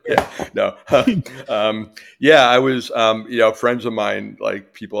 No. I was, friends of mine,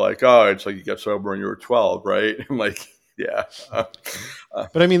 like people like, oh, it's like you got sober when you were 12, right? I'm like, yeah.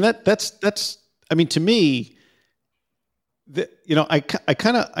 But I mean, that's, I mean, to me, I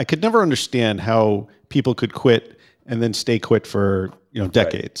could never understand how people could quit and then stay quit for,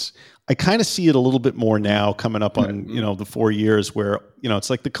 decades. Right. I kind of see it a little bit more now coming up on, the 4 years where, it's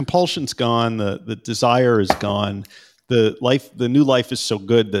like the compulsion's gone, the desire is gone. The new life is so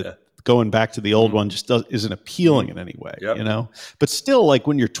good that going back to the old one just isn't appealing in any way, but still, like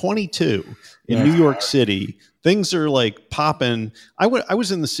when you're 22 in New York City, things are like popping. I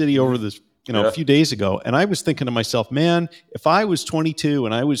was in the city over this, a few days ago, and I was thinking to myself, man, if I was 22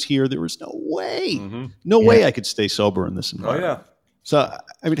 and I was here, there was no way, way I could stay sober in this environment. Oh, yeah. So,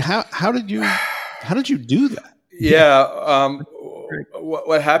 I mean, how did you do that? Yeah.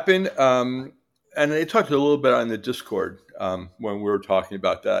 What happened? And I talked a little bit on the Discord. when we were talking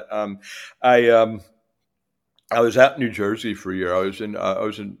about that. I was out in New Jersey for a year. I was in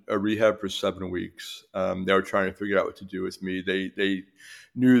a rehab for 7 weeks. They were trying to figure out what to do with me. They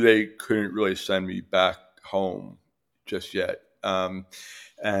knew they couldn't really send me back home just yet.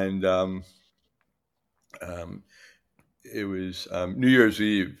 It was New Year's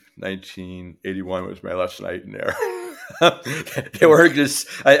Eve, 1981 was my last night in there. They were just,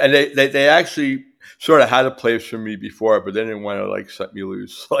 and they actually sort of had a place for me before, but they didn't want to like set me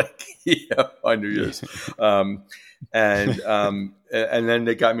loose like on New Year's. And then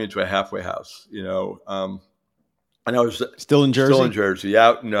they got me into a halfway house, and I was still in Jersey,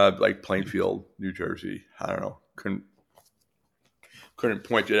 out in like Plainfield, New Jersey. I don't know, couldn't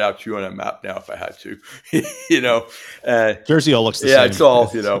point it out to you on a map now if I had to, Jersey all looks the same. Yeah, it's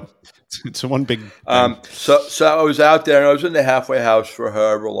all, It's one big so I was out there and I was in the halfway house for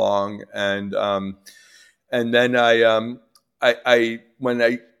however long. And then I when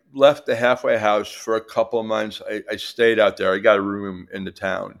I left the halfway house for a couple of months, I stayed out there. I got a room in the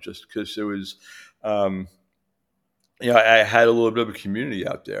town just because it was, I had a little bit of a community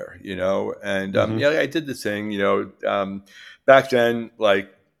out there, and I did the thing, back then,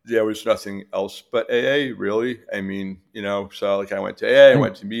 like there was nothing else but AA, really. I mean, so like I went to AA, I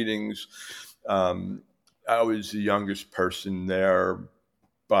went to meetings. I was the youngest person there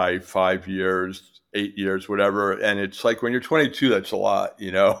by 5 years, 8 years, whatever. And it's like when you're 22, that's a lot,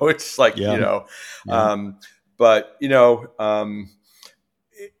 it's like, but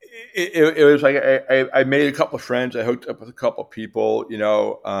it was like I made a couple of friends. I hooked up with a couple of people.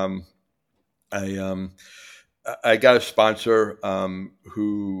 I got a sponsor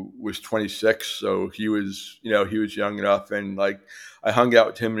who was 26, so he was young enough, and like I hung out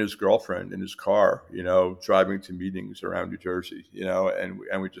with him and his girlfriend in his car, driving to meetings around New Jersey,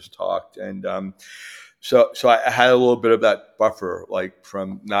 and we just talked, and so I had a little bit of that buffer, like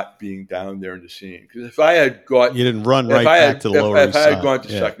from not being down there in the scene. Because if I had gone, you didn't run right back to the Lower East Side. If I had gone to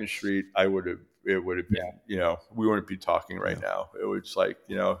Second Street, it would have been, we wouldn't be talking right now. It was like,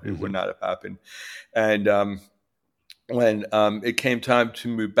 it would not have happened. And when it came time to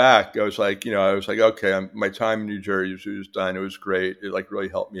move back, I was like, okay, my time in New Jersey was done. It was great. It like really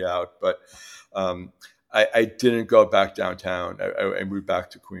helped me out. But I didn't go back downtown. I moved back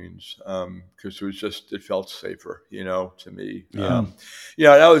to Queens because it felt safer, to me. Yeah.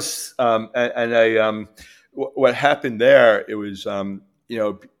 That was, what happened there, it was,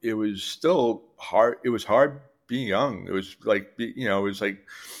 it was still hard. It was hard being young. It was like, it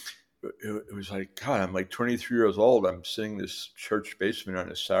was like, God, I'm like 23 years old. I'm sitting in this church basement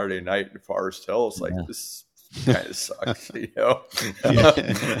on a Saturday night in Forest Hills. Like this kind of sucks, This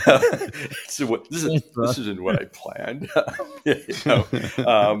isn't what I planned,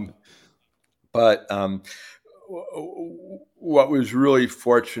 But what was really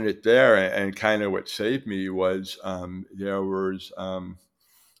fortunate there, and kind of what saved me, was there was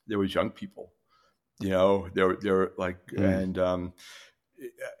young people, there were like, and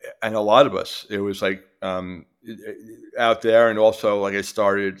a lot of us, it was like out there, and also like I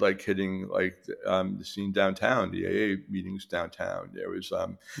started like hitting like the scene downtown, the AA meetings downtown. There was a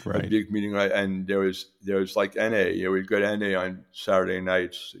big meeting, and there was like NA. We'd go to NA on Saturday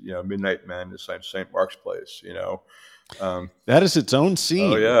nights. Midnight Madness on St. Mark's Place. That is its own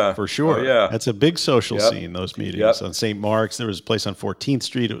scene. Oh yeah, for sure. Oh, yeah, that's a big social scene. Those meetings on St. Mark's. There was a place on 14th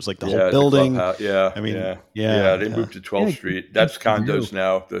Street. It was like the whole building. Yeah, I mean, They moved to 12th Street. That's condos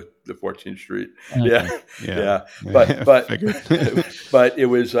now. The 14th Street. Okay. Yeah. But it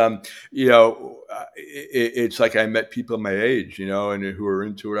was it's like I met people my age, and who were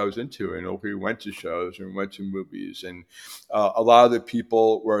into what I was into, and we went to shows and went to movies, and a lot of the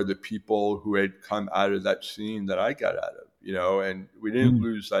people were the people who had come out of that scene that I got out of, and we didn't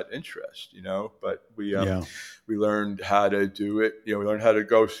lose that interest, but we learned how to do it. We learned how to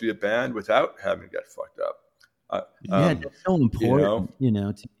go see a band without having to get fucked up. That's so important,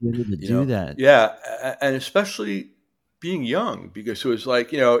 to be able to do that. Yeah, and especially being young, because it was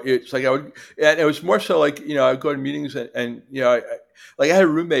like, it's like and it was more so like, I'd go to meetings and I had a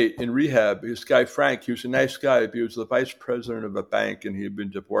roommate in rehab, this guy, Frank. He was a nice guy, but he was the vice president of a bank, and he had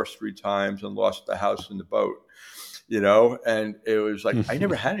been divorced 3 times and lost the house and the boat, and it was like, I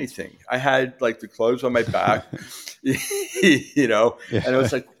never had anything. I had like the clothes on my back, and I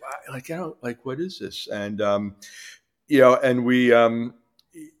was like, I don't like, what is this? And, and we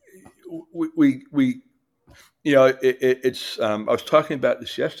it's I was talking about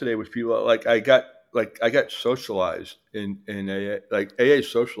this yesterday with people. Like I got socialized in AA. Like AA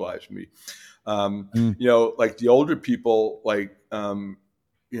socialized me. Like the older people, like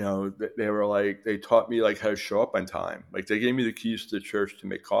they were like, they taught me like how to show up on time. Like they gave me the keys to the church to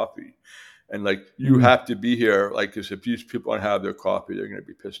make coffee. And like, you have to be here, like, because if these people don't have their coffee, they're going to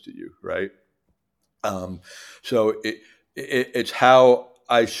be pissed at you, right? So it's how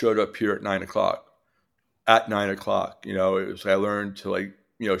I showed up here at 9 o'clock. At 9 o'clock, it was, I learned to like,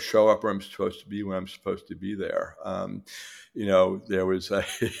 show up where I'm supposed to be when I'm supposed to be there. There was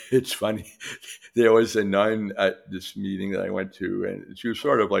it's funny. There was a nun at this meeting that I went to, and she was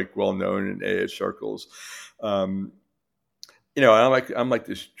sort of like well known in AA circles. And I'm like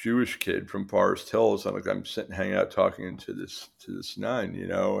this Jewish kid from Forest Hills. I'm sitting hanging out talking to this nun,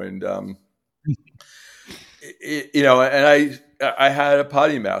 and and I had a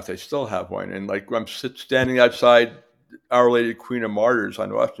potty mouth. I still have one, and like I'm standing outside Our Lady Queen of Martyrs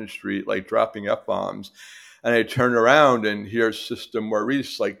on Washington Street, like dropping F-bombs, and I turn around and hear Sister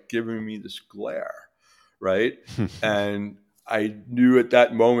Maurice like giving me this glare, right? And I knew at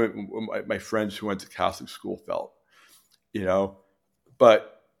that moment my friends who went to Catholic school felt.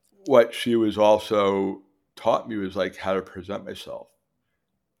 But what she was also taught me was like how to present myself,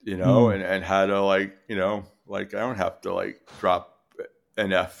 and how to like, like I don't have to like drop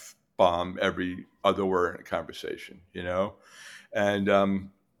an F bomb every other word in a conversation, and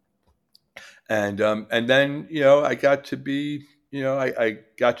then, I got to be, I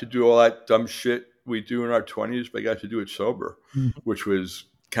got to do all that dumb shit we do in our 20s, but I got to do it sober, which was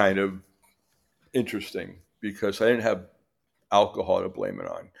kind of interesting because I didn't have alcohol to blame it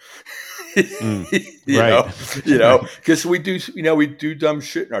on. Because we do dumb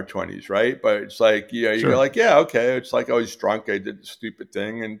shit in our 20s, right? But it's like, you're like, yeah, okay. It's like I was drunk, I did the stupid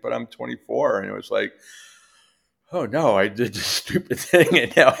thing, but I'm 24, and it was like, oh no, I did this stupid thing,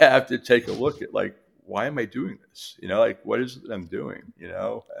 and now I have to take a look at like, why am I doing this? Like, what is it I'm doing?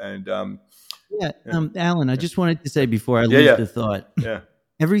 And Allan, I just wanted to say before I lose the thought,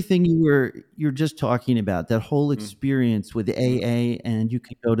 everything you're just talking about, that whole experience with AA, and you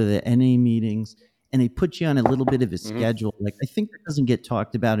could go to the NA meetings, and they put you on a little bit of a schedule. Like, I think that doesn't get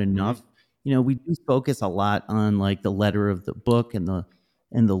talked about enough. We do focus a lot on like the letter of the book and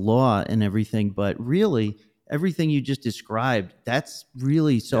the law and everything, but really everything you just described, that's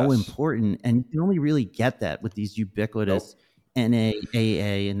really so important. And you can only really get that with these ubiquitous NA,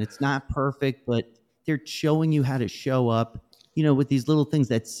 AA, and it's not perfect, but they're showing you how to show up, with these little things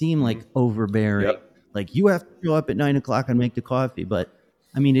that seem like overbearing. Like you have to show up at 9 o'clock and make the coffee, but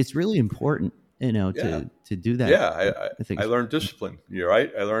I mean, it's really important, to do that. Yeah, I learned discipline. You're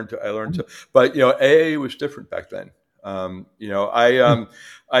right. I learned to, but AA was different back then.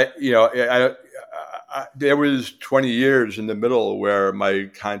 There was 20 years in the middle where my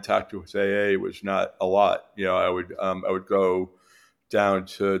contact with AA was not a lot. I would go down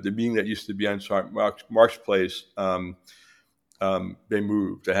to the meeting that used to be on St. Mark's Place. They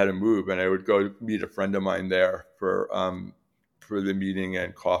moved. They had to move, and I would go meet a friend of mine there for the meeting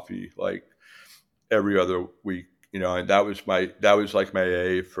and coffee like every other week. And that was like my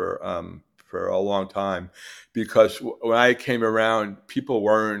AA for a long time, because when I came around, people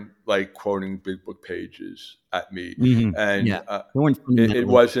weren't like quoting big book pages at me, and there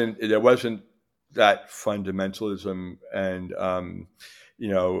wasn't that fundamentalism, and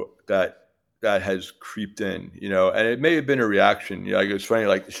that has creeped in, and it may have been a reaction. Like it was funny,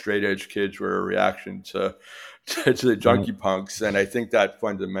 like the straight edge kids were a reaction to the junkie punks, and I think that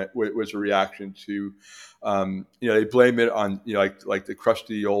was a reaction to, they blame it on, like the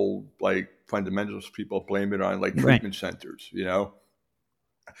crusty old like fundamentalist people blame it on like treatment centers. It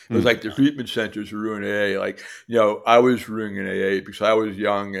was like the treatment centers ruined AA. Like, I was ruining AA because I was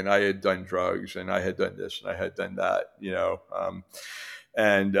young and I had done drugs and I had done this and I had done that.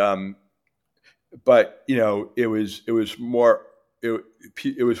 But it was more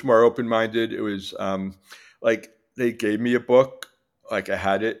open-minded. It was like they gave me a book, like I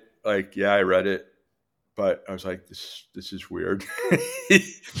had it, like I read it, but I was like, this is weird.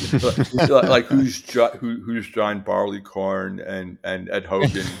 Like who's John Barleycorn and Ed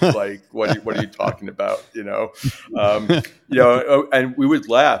Hogan? Like what are you talking about? And we would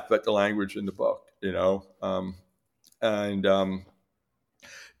laugh at the language in the book,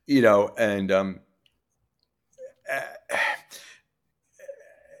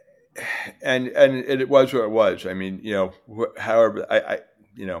 and it was what it was. I mean, however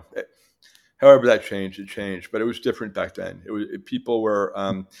however that changed, it changed, but it was different back then. People were,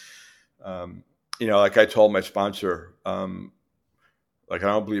 like I told my sponsor, like, I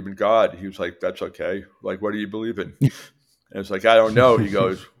don't believe in God. He was like, that's okay. Like, what do you believe in? And it's like, I don't know. He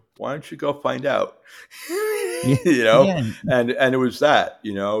goes, why don't you go find out? And it was that,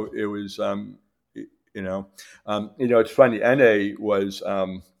 it was, It's funny. NA was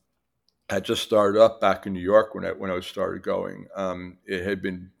had just started up back in New York when I started going. It had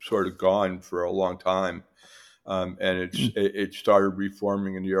been sort of gone for a long time, and it started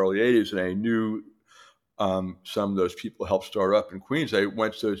reforming in the early '80s. And I knew some of those people helped start up in Queens. I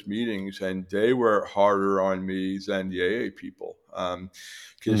went to those meetings, and they were harder on me than the AA people,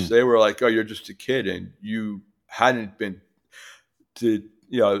 because they were like, "Oh, you're just a kid, and you hadn't been to."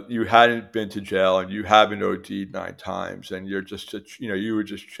 You hadn't been to jail and you haven't OD'd 9 times and you're just, you were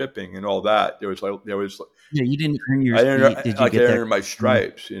just tripping and all that. Yeah, you didn't earn your I didn't, seat. Did you like, get I that? earned my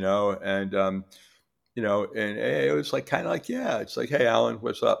stripes, and, and it was like, kind of like, yeah, it's like, hey, Allan,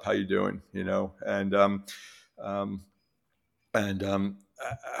 what's up? How you doing? I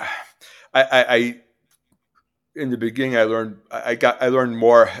in the beginning, I learned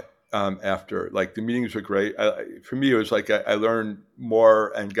more after. Like, the meetings were great. For me, it was like I learned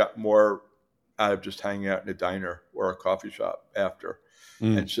more and got more out of just hanging out in a diner or a coffee shop after.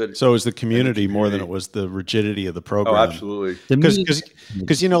 And so it was the community more than it was the rigidity of the program. Oh, absolutely. Because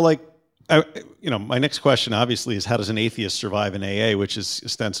my next question obviously is, how does an atheist survive in AA, which is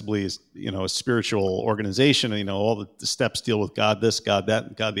ostensibly a spiritual organization? All the steps deal with God this, God that,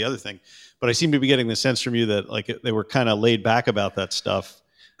 and God the other thing. But I seem to be getting the sense from you that like they were kind of laid back about that stuff,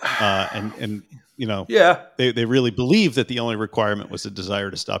 and they really believe that the only requirement was a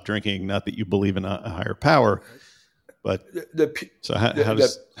desire to stop drinking, not that you believe in a higher power. But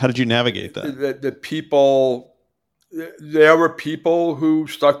how did you navigate that? The people, there were people who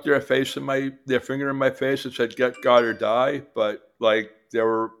stuck their finger in my face and said, "Get God or die." But like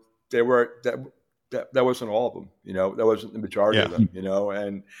that wasn't all of them. That wasn't the majority of them.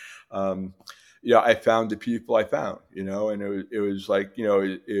 And I found the people I found. And it was like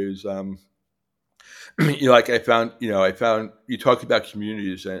like I found you talked about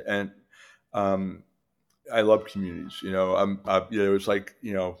communities and I love communities. It was like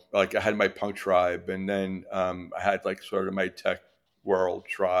like I had my punk tribe, and then I had like sort of my tech world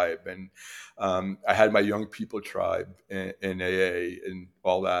tribe, and I had my young people tribe in AA and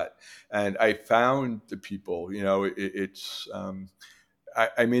all that. And I found the people. There's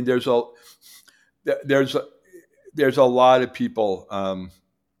a lot of people.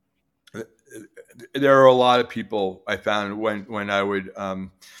 There are a lot of people I found when I would.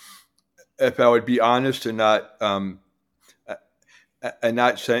 If I would be honest and not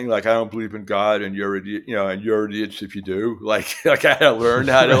saying like I don't believe in God and you're idiots if you do, like I had to learn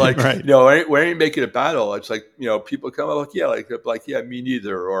how to right. We ain't making a battle. It's like people come up like yeah me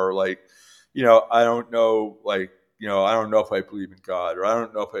neither, or like I don't know, like I don't know if I believe in God, or I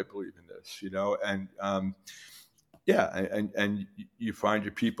don't know if I believe in this, and and you find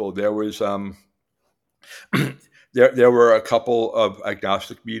your people. There was There were a couple of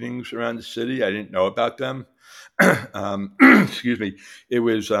agnostic meetings around the city. I didn't know about them. Excuse me. It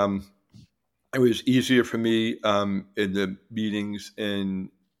was easier for me in the meetings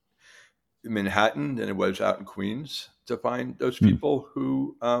in Manhattan than it was out in Queens to find those people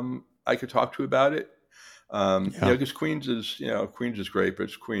who I could talk to about it. Because Queens is great, but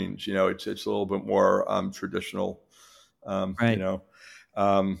it's Queens. It's a little bit more traditional. Right.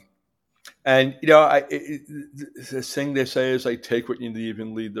 And the thing they say is like, take what you leave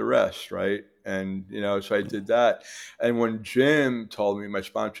and lead the rest, right? And so I did that. And when Jim told me, my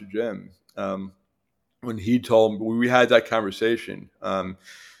sponsor Jim, when he told me, we had that conversation, and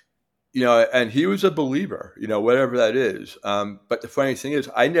he was a believer, whatever that is. But the funny thing is,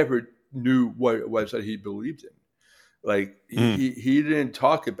 I never knew what it was that he believed in. Like he didn't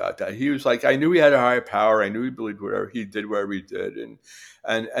talk about that. He was like, I knew he had a higher power. I knew he believed whatever he did,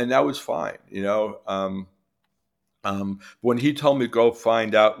 and that was fine, when he told me to go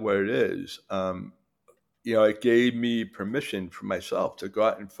find out what it is, it gave me permission for myself to go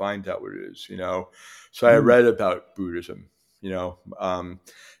out and find out what it is, So I read about Buddhism, and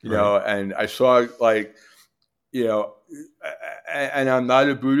I saw like, and I'm not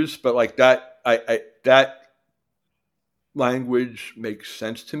a Buddhist, but like that, that language makes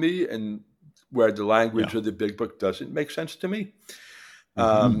sense to me, and where the language of the big book doesn't make sense to me.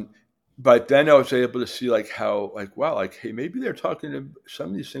 But then I was able to see like how, like, wow, like, hey, maybe they're talking to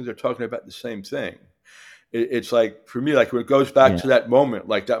some of these things are talking about the same thing. It's like, for me, like when it goes back to that moment,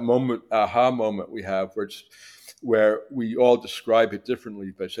 like that moment, aha moment we have where we all describe it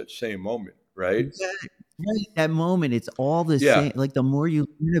differently, but it's that same moment, right? Exactly. Right. That moment, it's all the same. Like the more you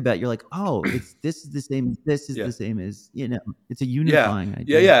learn about it, you're like, oh, this is the same. This is the same as, it's a unifying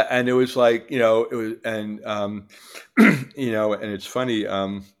idea. Yeah. And it was like, it was, and, and it's funny,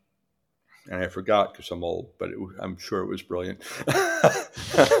 and I forgot because I'm old, but I'm sure it was brilliant.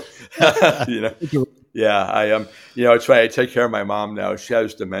 you know, yeah, you know, it's funny. I take care of my mom now. She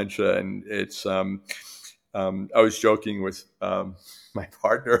has dementia, and it's, I was joking with, my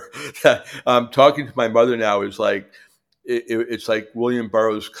partner that, talking to my mother now is like, it's like William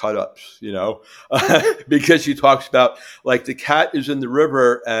Burroughs cut-ups, you know, because she talks about like the cat is in the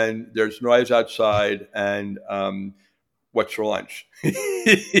river and there's noise outside and, what's for lunch?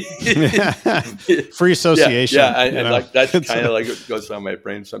 Free association. Yeah, and like that's kind of like it goes on my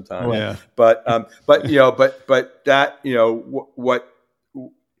brain sometimes. Yeah. But you know, but that, you know, what.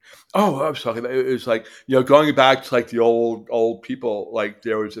 Oh, I was talking about it was like, you know, going back to like the old people. Like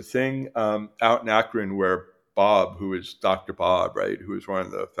there was a thing out in Akron where Bob, who is Dr. Bob, right, who was one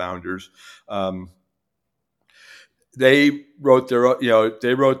of the founders, they wrote their own, you know,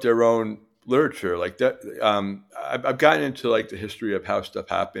 they wrote their own literature like that. I've gotten into like the history of how stuff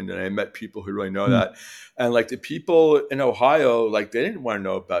happened, and I met people who really know that. And like the people in Ohio, like they didn't want to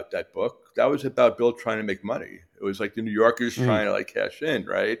know about that book. That was about Bill trying to make money. It was like the New Yorkers trying to like cash in,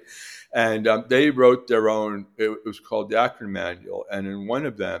 right? And they wrote their own. It was called the Akron Manual, and in one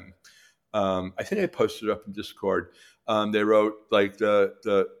of them, I think I posted it up in Discord. They wrote like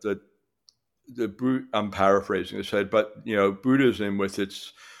the I'm paraphrasing. They said, but you know, Buddhism with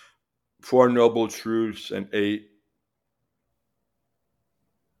its 4 noble truths and eight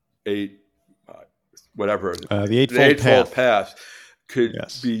whatever the Eightfold Path could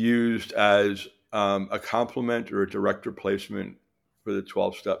be used as a complement or a direct replacement for the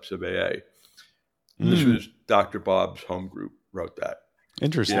 12 steps of AA. This was Dr. Bob's home group wrote that.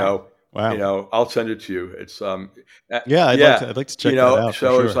 Interesting. You know, wow. You know, I'll send it to you. It's I'd like to check that out.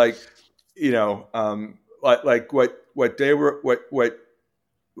 So it's like, you know, like what they were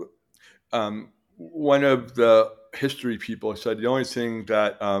one of the history people said the only thing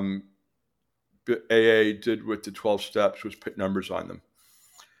that AA did with the 12 steps was put numbers on them.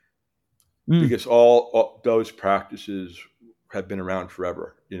 Because all those practices have been around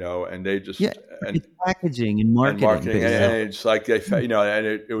forever, you know, and they just and it's packaging and marketing, and it's like they, you know, and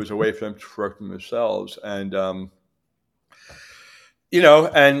it was a way for them to work for themselves, and you know,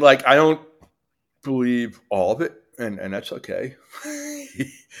 and like I don't believe all of it, and that's okay.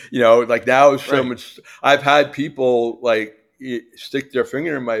 You know, like now so much. I've had people like stick their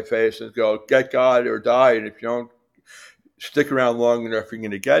finger in my face and go, "Get God or die," and if you don't stick around long enough, you're going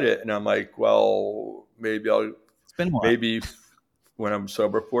to get it. And I'm like, well, maybe when I'm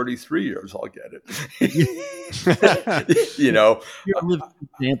sober 43 years, I'll get it. You know, you're a living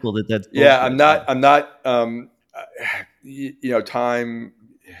example that's yeah, I'm not, you know, time,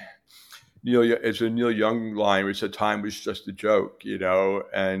 it's a Neil Young line which said time was just a joke, you know,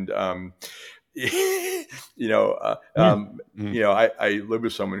 and, you know, you know, I live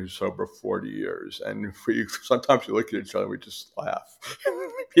with someone who's sober 40 years, and sometimes we look at each other and we just laugh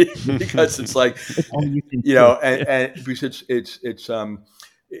because it's like, you know, and because it's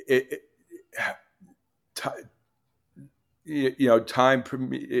you know, time for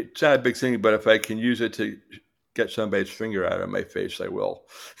me, it's not a big thing, but if I can use it to get somebody's finger out of my face, I will.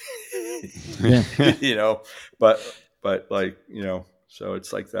 You know, but like, you know, so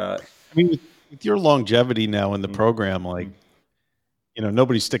it's like that. I mean, with your longevity now in the program, like, you know,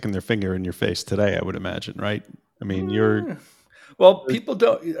 nobody's sticking their finger in your face today, I would imagine, right? I mean, well, people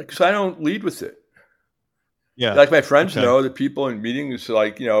don't, because I don't lead with it. Yeah. Like my friends know, the people in meetings,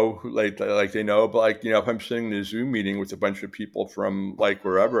 like, you know, like they know, but like, you know, if I'm sitting in a Zoom meeting with a bunch of people from like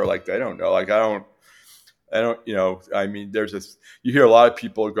wherever, like they don't know, like I don't, you know, I mean, you hear a lot of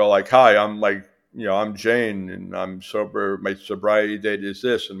people go like, hi, I'm like, you know, I'm Jane and I'm sober. My sobriety date is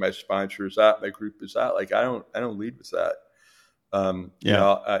this, and my sponsor is that. My group is that. Like, I don't lead with that. You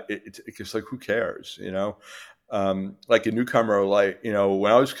know, it's just like, who cares? You know, like a newcomer, like, you know,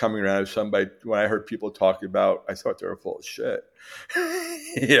 when I was coming around, when I heard people talking about, I thought they were full of shit.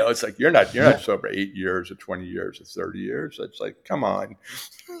 You know, it's like, you're not sober 8 years or 20 years or 30 years. It's like, come on.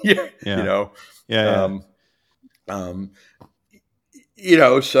 You know, you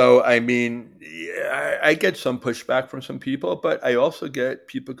know, so I mean, I get some pushback from some people, but I also get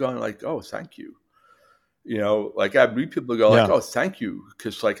people going like, "Oh, thank you." You know, like I read people go like, "Oh, thank you,"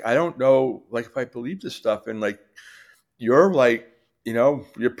 because like I don't know, like if I believe this stuff, and like you're like, you know,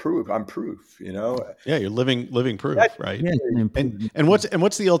 you're proof. I'm proof. You know. Yeah, you're living proof, right? Yeah, and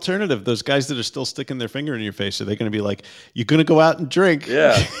what's the alternative? Those guys that are still sticking their finger in your face, are they going to be like, "You're going to go out and drink"?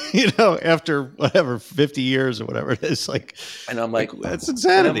 Yeah. You know, after whatever 50 years or whatever it is, like. And I'm like, that's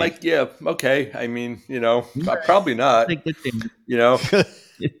insanity. And I'm like, yeah, okay. I mean, you know, probably not. You know,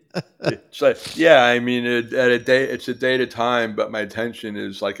 It's like, yeah, I mean, it's a day at a time, but my intention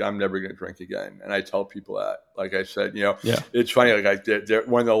is like, I'm never going to drink again. And I tell people that, like I said, Yeah. it's funny. Like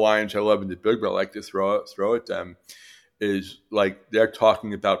one of the lines I love in the book, but I like to throw at them is like, they're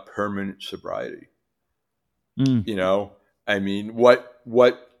talking about permanent sobriety. I mean, what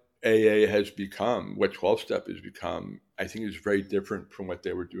AA has become, what 12-step has become, I think is very different from what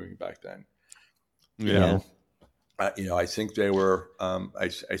they were doing back then. Yeah. I think they were. I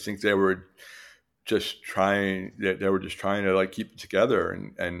think they were just trying. They were just trying to like keep it together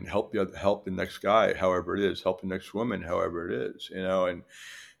and help the next guy, however it is, help the next woman, however it is. And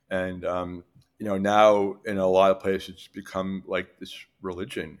now in a lot of places it's become like this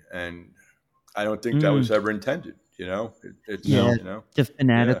religion, and I don't think that was ever intended. It's the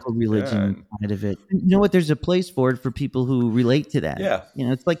fanatical religion side of it. You know what? There's a place for it for people who relate to that. Yeah.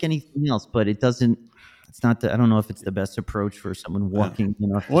 It's like anything else, but it doesn't. It's not. I don't know if it's the best approach for someone walking.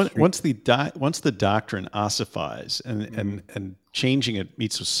 Once the doctrine ossifies and changing it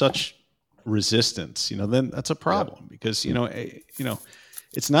meets with such resistance, then that's a problem because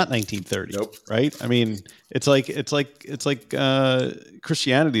it's not 1930, Nope. right? I mean, it's like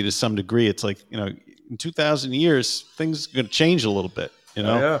Christianity to some degree. It's like in 2,000 years things are going to change a little bit,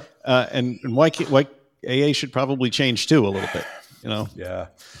 and why AA should probably change too a little bit. Yeah,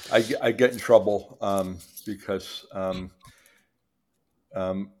 I get in trouble because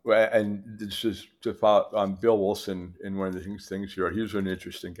and this is to follow Bill Wilson in one of the things he wrote. He was an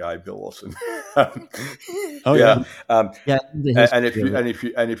interesting guy, Bill Wilson. And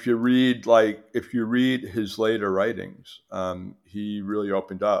if you read his later writings, he really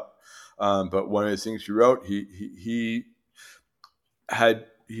opened up. But one of the things he wrote, he and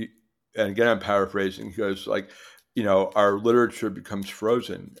again I'm paraphrasing. He goes like, our literature becomes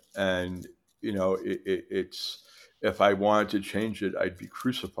frozen, and it's if I wanted to change it, I'd be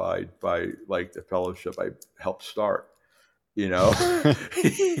crucified by like the fellowship I helped start. Yeah,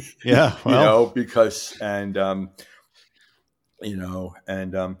 well. Because and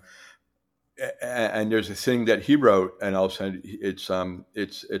there's a thing that he wrote, and I'll send it's a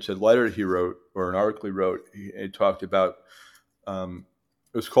letter he wrote or an article he wrote. He talked about.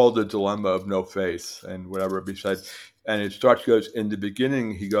 It was called The Dilemma of No Faith and whatever he said. And it goes, in the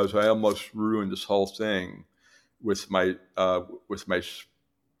beginning, he goes, I almost ruined this whole thing with my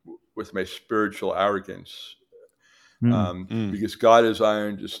spiritual arrogance. Because God, as I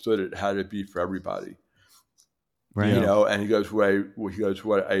understood it, had to be for everybody. Right. And he goes,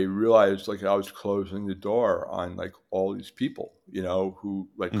 what I realized, like I was closing the door on like all these people, who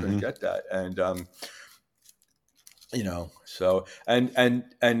like couldn't get that. And, so and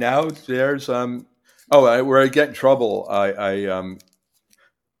now there's where I get in trouble. I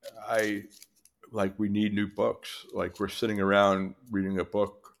like we need new books. Like we're sitting around reading a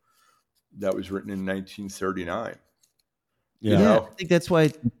book that was written in 1939. Yeah, I think that's why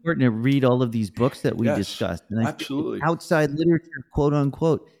it's important to read all of these books that we discussed. And absolutely, outside literature, quote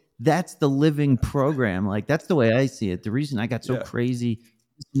unquote, that's the living program. Like that's the way I see it. The reason I got so crazy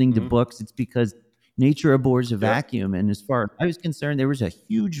listening to books, it's because nature abhors a vacuum. And as far as I was concerned, there was a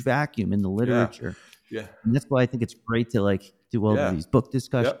huge vacuum in the literature. Yeah. And that's why I think it's great to like do all of these book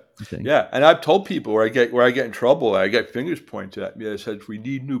discussions. Yeah. And I've told people where I get in trouble, I get fingers pointed at me. I said, we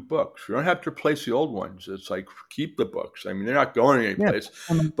need new books. We don't have to replace the old ones. It's like, keep the books. I mean, they're not going anyplace.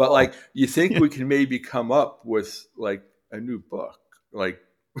 But like, you think we can maybe come up with like a new book, like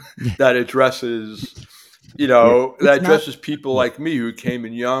that addresses... that addresses people like me who came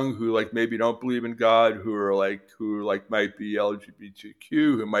in young, who like maybe don't believe in God, who might be LGBTQ,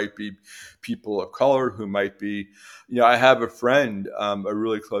 who might be people of color, who might be, I have a friend, a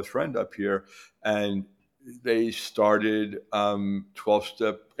really close friend up here, and they started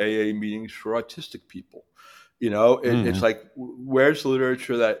 12-step AA meetings for autistic people. It's like, where's the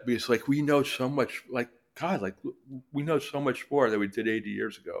literature that, because like we know so much, like God, like we know so much more than we did 80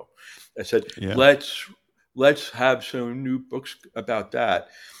 years ago. I said, let's have some new books about that.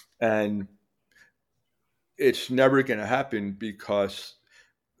 And it's never going to happen because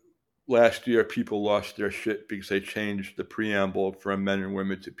last year people lost their shit because they changed the preamble from men and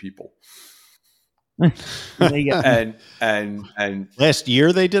women to people. and last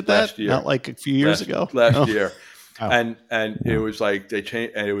year they did that? Last year. Not like a few years ago? Last year. Oh. And it was like they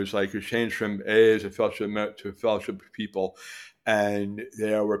changed, and it was like it changed from AA as a fellowship to a fellowship of people. And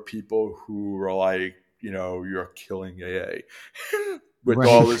there were people who were like, you're killing AA. with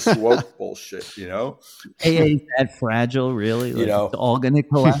all this woke bullshit, AA is that fragile, really? Like, it's all going to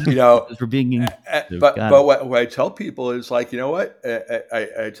collapse because we're being. But what I tell people is like, you know what?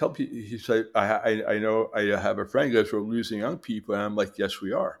 I tell people. He said, I know I have a friend who goes, we're losing young people, and I'm like, yes,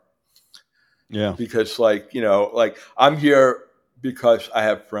 we are. Yeah. Because like I'm here because I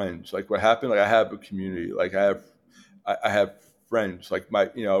have friends. Like what happened? Like I have a community. Like I have friends. Like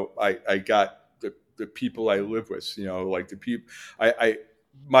I got the people I live with, like the people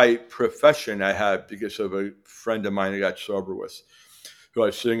my profession I have because of a friend of mine I got sober with, who I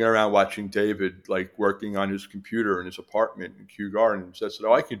was sitting around watching David, like working on his computer in his apartment in Kew Gardens. I said,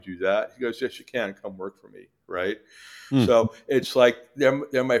 oh, I can do that. He goes, yes, you can. Come work for me. Right. So it's like,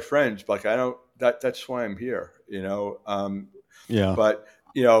 they're my friends. But like, that's why I'm here, Yeah. But,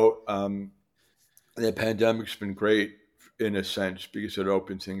 the pandemic's been great in a sense because it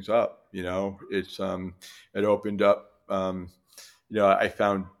opened things up. It's it opened up. I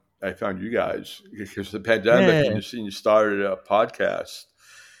found you guys because the pandemic. And you started a podcast,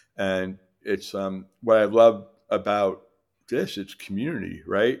 and it's what I love about this. It's community,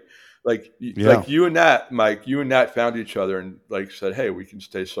 right? Like you and Nat, Mike. You and Nat found each other and like said, "Hey, we can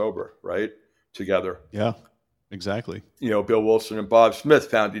stay sober, right? Together." Yeah, exactly. Bill Wilson and Bob Smith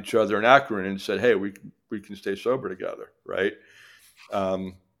found each other in Akron and said, "Hey, we can stay sober together, right?"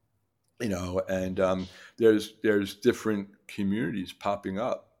 And there's different communities popping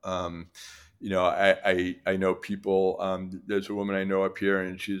up. I know people. There's a woman I know up here,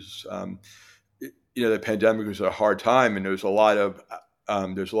 and she's, the pandemic was a hard time, and there's a lot of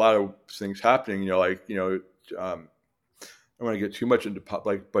things happening. I don't want to get too much into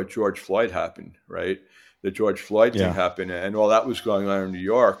but George Floyd happened, right? The George Floyd thing happened, and all that was going on in New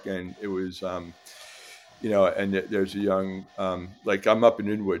York, and it was. And there's a young, like I'm up in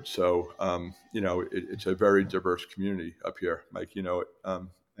Inwood, so, it's a very diverse community up here, Mike, there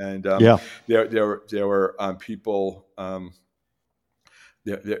were people,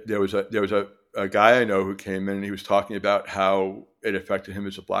 there was a guy I know who came in and he was talking about how it affected him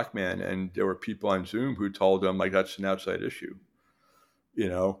as a black man. And there were people on Zoom who told him like, that's an outside issue,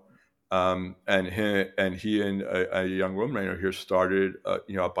 and he and a young woman I know here started, a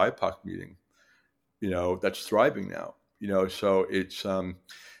BIPOC meeting. That's thriving now, so it's,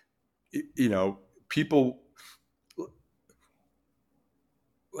 people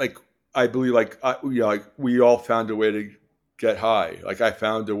like, I believe like, we all found a way to get high. Like I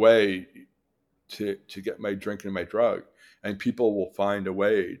found a way to get my drink and my drug, and people will find a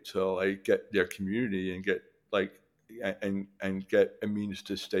way to like get their community and get like, and get a means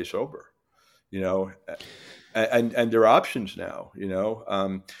to stay sober, And there are options now,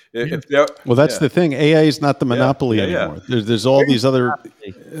 If that's the thing. AA is not the monopoly anymore. There's all these other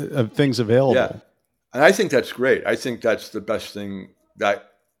things available. Yeah. And I think that's great. I think that's the best thing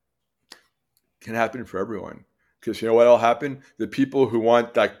that can happen for everyone. Because what will happen? The people who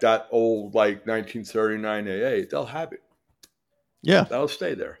want like that old like 1939 AA, they'll have it. Yeah, that'll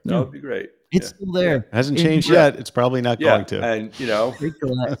stay there. That'll be great. It's still there. It hasn't changed yet. It's probably not going to. And the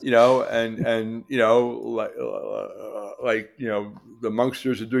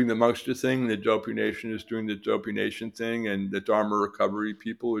Monksters are doing the Monkster thing. The Dopey Nation is doing the Dopey Nation thing, and the Dharma Recovery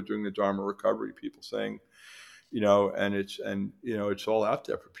people are doing the Dharma Recovery people thing. And it's all out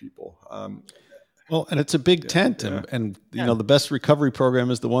there for people. Well, and it's a big tent, and the best recovery program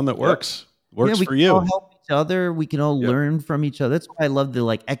is the one that works. Works for you. We can all help each other. We can all learn from each other. That's why I love the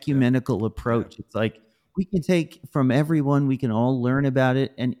like ecumenical approach. It's like we can take from everyone. We can all learn about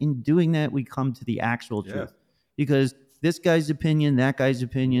it, and in doing that, we come to the actual truth. Because this guy's opinion, that guy's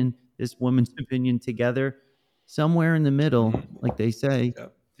opinion, this woman's opinion together, somewhere in the middle, like they say,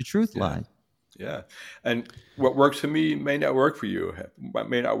 the truth lies. Yeah, and what works for me may not work for you. What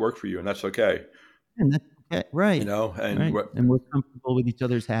may not work for you, and that's okay. And that's okay, right? And we're comfortable with each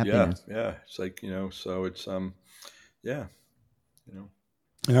other's happiness. Yeah. It's like so it's All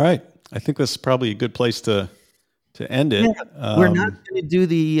right, I think this is probably a good place to end it. Yeah, we're not going to do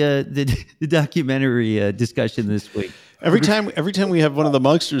the documentary discussion this week. Every time we have one of the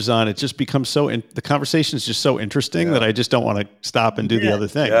Monksters on, it just becomes the conversation is just so interesting that I just don't want to stop and do the other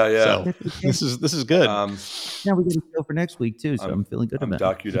thing. So this is good. Now we got a show for next week too, so I'm feeling good about it.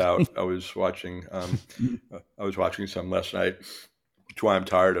 I'm docued out. I was watching some last night. That's why I'm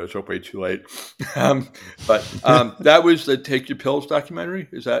tired. I was up way too late. But that was the Take Your Pills documentary.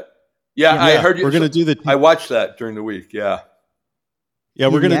 Is that? Yeah, I heard you. We're going to do I watched that during the week. Yeah. Yeah,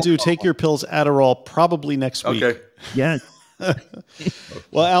 we're going to do Take Your Pills Adderall probably next week. Okay. Yeah.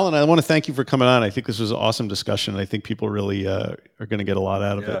 Well, Allan, I want to thank you for coming on. I think this was an awesome discussion. I think people really are going to get a lot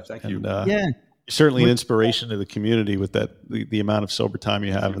out of it. Thank you. certainly an inspiration to the community with the amount of sober time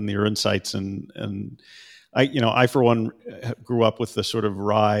you have and your insights. And I for one grew up with the sort of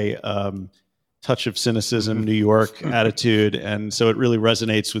wry touch of cynicism, New York attitude. And so it really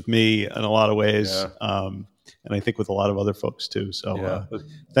resonates with me in a lot of ways. Yeah. And I think with a lot of other folks too. So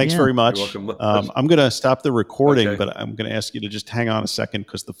thanks very much. You're welcome. I'm going to stop the recording, but I'm going to ask you to just hang on a second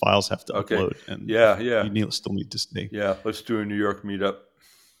because the files have to upload. And you still need to stay. Yeah, let's do a New York meetup.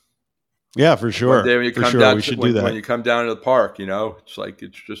 Yeah, for sure. One day when you come down, we should do that. When you come down to the park, it's like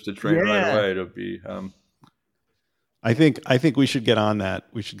it's just a train right away. It'll be. I think we should get on that.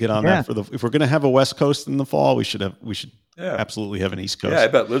 We should get on that if we're going to have a West Coast in the fall. We should absolutely have an East Coast. Yeah, I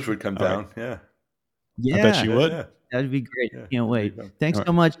bet Liz would come down. Right. Yeah, I bet she would. Yeah. That'd be great. Can't wait. Thanks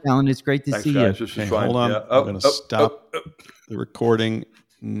so much, Allan. It's great to see guys. you. Okay, hold on. I'm going to stop the recording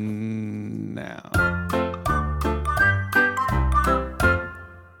now.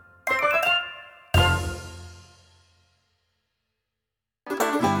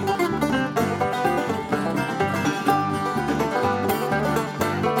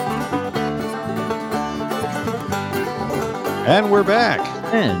 And we're back.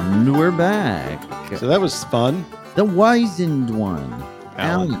 So that was fun. The Wizened one.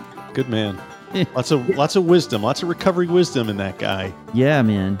 Allan. Good man. Lots of wisdom, lots of recovery wisdom in that guy. Yeah,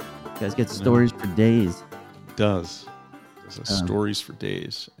 man. You guys get stories for days. It does. Stories for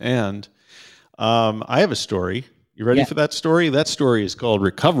days. And I have a story. You ready for that story? That story is called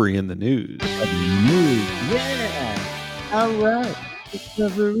Recovery in the News. Yeah. All right.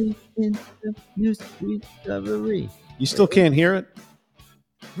 Recovery in the news. Recovery. You still can't hear it?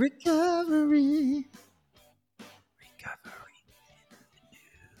 Recovery in the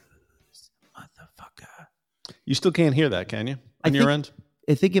news, motherfucker. You still can't hear that, can you? On your end?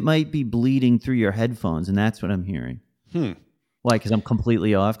 I think it might be bleeding through your headphones, and that's what I'm hearing. Why? Because I'm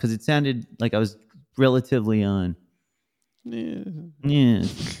completely off? Because it sounded like I was relatively on. Yeah.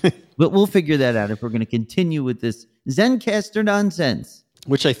 But we'll figure that out if we're going to continue with this Zencaster nonsense.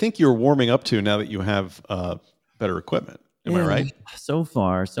 Which I think you're warming up to now that you have better equipment. Am I right? So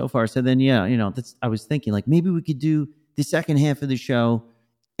far. So then, I was thinking like maybe we could do the second half of the show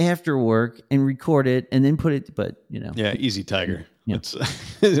after work and record it and then put it, but Yeah, easy, Tiger. It's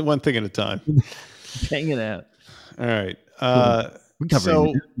one thing at a time. Hang it out. All right.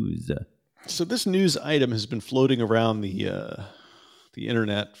 So this news item has been floating around the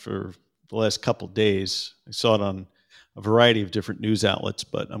internet for the last couple of days. I saw it on a variety of different news outlets,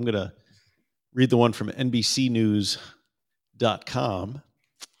 but I'm going to read the one from NBCnews.com.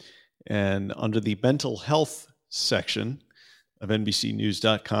 And under the mental health section of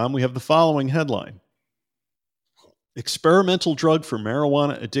NBCnews.com, we have the following headline. Experimental drug for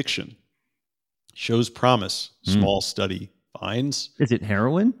marijuana addiction shows promise. Small study finds. Is it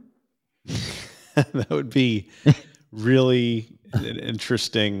heroin? That would be really an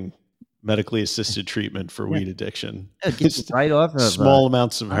interesting medically assisted treatment for weed addiction. Right off of small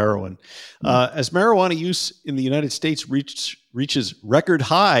amounts of heroin. As marijuana use in the United States reaches record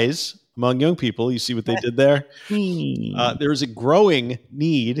highs among young people, you see what they did there? There is a growing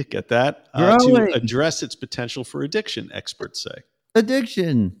need, get that, to address its potential for addiction, experts say.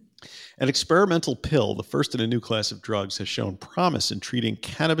 Addiction. An experimental pill, the first in a new class of drugs, has shown promise in treating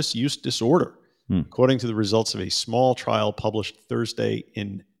cannabis use disorder, according to the results of a small trial published Thursday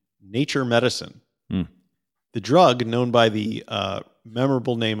in Nature Medicine. The drug, known by the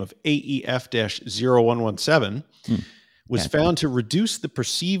memorable name of AEF-0117, was found to reduce the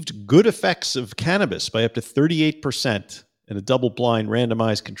perceived good effects of cannabis by up to 38% in a double-blind,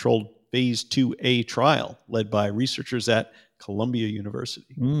 randomized, controlled Phase 2A trial led by researchers at Columbia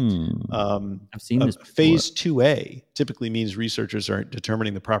University. I've seen this before. Phase 2A typically means researchers are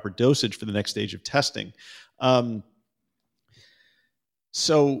determining the proper dosage for the next stage of testing.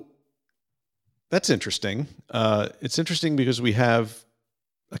 So that's interesting. It's interesting because we have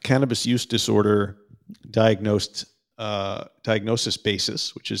a cannabis use disorder diagnosis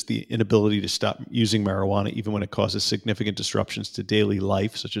basis, which is the inability to stop using marijuana even when it causes significant disruptions to daily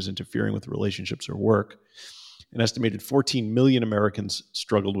life, such as interfering with relationships or work. An estimated 14 million Americans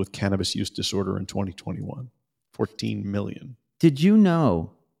struggled with cannabis use disorder in 2021. 14 million. Did you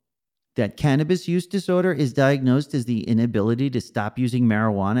know that cannabis use disorder is diagnosed as the inability to stop using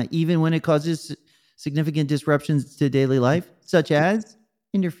marijuana, even when it causes significant disruptions to daily life, such as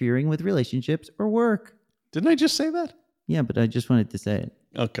interfering with relationships or work? Didn't I just say that? Yeah, but I just wanted to say it.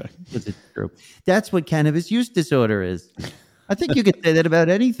 Okay. Because it's true. That's what cannabis use disorder is. I think you could say that about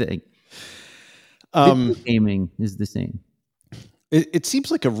anything. Gaming is the same. It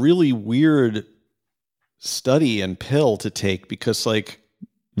seems like a really weird study and pill to take because,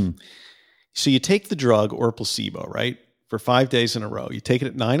 So you take the drug or placebo, right? For 5 days in a row. You take it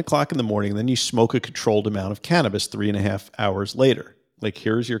at 9 o'clock in the morning, and then you smoke a controlled amount of cannabis 3.5 hours later. Like,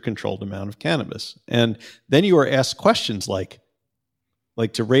 here's your controlled amount of cannabis. And then you are asked questions like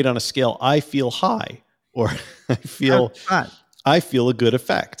to rate on a scale, I feel high, or I feel a good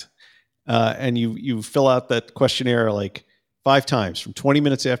effect. And you fill out that questionnaire like 5 times, from 20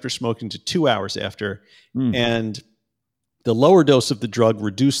 minutes after smoking to 2 hours after. And the lower dose of the drug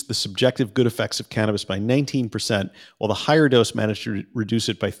reduced the subjective good effects of cannabis by 19%, while the higher dose managed to reduce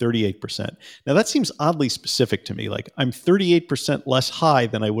it by 38%. Now, that seems oddly specific to me. Like, I'm 38% less high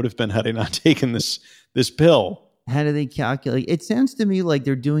than I would have been had I not taken this pill. How do they calculate? It sounds to me like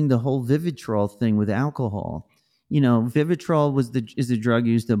they're doing the whole Vivitrol thing with alcohol. Vivitrol is a drug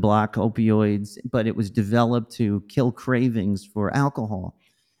used to block opioids, but it was developed to kill cravings for alcohol.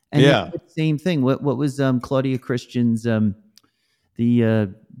 And the same thing. What was Claudia Christian's the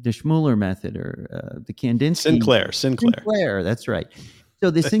Schmuller method, or the Kandinsky? Sinclair, that's right.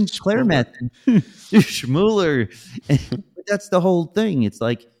 So the Sinclair method, Schmuller, that's the whole thing. It's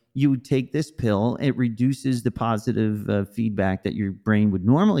like you take this pill, it reduces the positive feedback that your brain would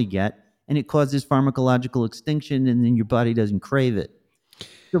normally get, and it causes pharmacological extinction, and then your body doesn't crave it.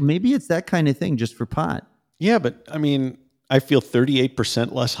 So maybe it's that kind of thing just for pot. Yeah, but I mean, I feel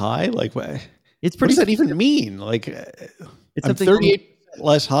 38% less high. Like, what it's pretty. What does that even mean? Like, I'm 38%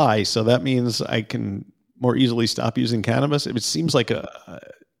 less high, so that means I can more easily stop using cannabis. It seems like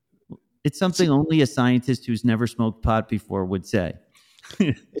it's something only a scientist who's never smoked pot before would say.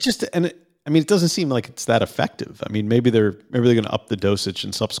 It doesn't seem like it's that effective. I mean, maybe they're going to up the dosage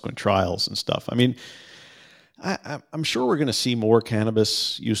in subsequent trials and stuff. I mean, I'm sure we're going to see more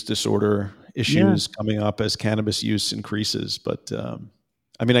cannabis use disorder issues coming up as cannabis use increases. But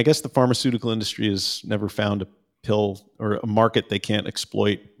I guess the pharmaceutical industry has never found a pill or a market they can't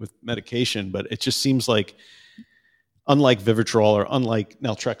exploit with medication. But it just seems like, unlike Vivitrol or unlike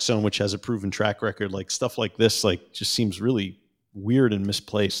naltrexone, which has a proven track record, like stuff like this, like just seems really weird and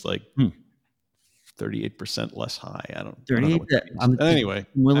misplaced. Like 38% less high. I don't know what that means. But anyway, I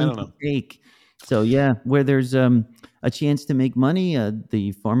don't know. So where there's a chance to make money,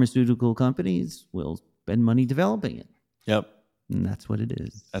 the pharmaceutical companies will spend money developing it. Yep. And that's what it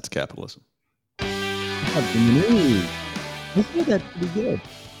is. That's capitalism. I think that's pretty good.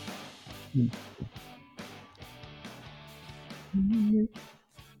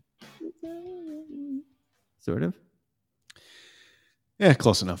 Sort of. Yeah,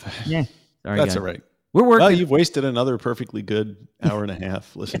 close enough. Yeah. Sorry, that's guys. all right. We're working. Well, you've wasted another perfectly good hour and a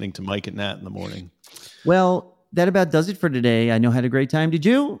half listening to Mike and Nat in the morning. Well, that about does it for today. I know I had a great time. Did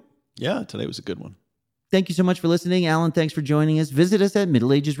you? Yeah, today was a good one. Thank you so much for listening. Allan, thanks for joining us. Visit us at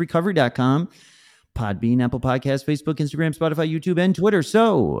middleagesrecovery.com, Podbean, Apple Podcasts, Facebook, Instagram, Spotify, YouTube, and Twitter.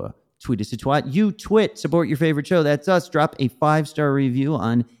 So tweet us a twat. You twit. Support your favorite show. That's us. Drop a 5-star review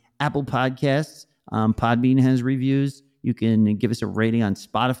on Apple Podcasts. Podbean has reviews. You can give us a rating on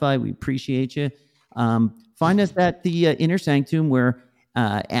Spotify. We appreciate you. Find us at the Inner Sanctum, where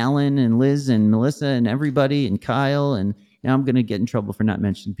Allan and Liz and Melissa and everybody and Kyle, and now I'm going to get in trouble for not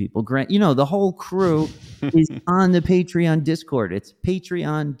mentioning people. Grant, the whole crew is on the Patreon Discord. It's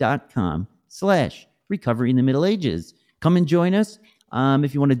patreon.com/recovery in the Middle Ages. Come and join us.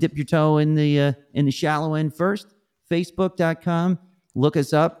 If you want to dip your toe in the shallow end first, facebook.com. Look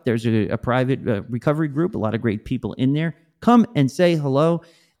us up. There's a private recovery group, a lot of great people in there. Come and say hello.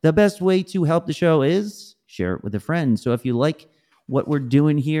 The best way to help the show is share it with a friend. So if you like what we're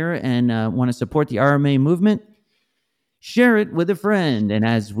doing here and want to support the RMA movement, share it with a friend. And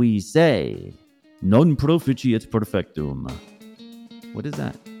as we say, non proficiat perfectum. What is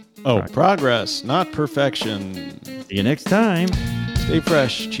that? Oh, progress, not perfection. See you next time. Stay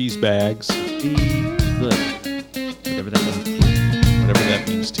fresh, cheese bags. Be good. Whatever that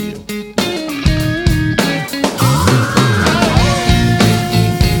means to you.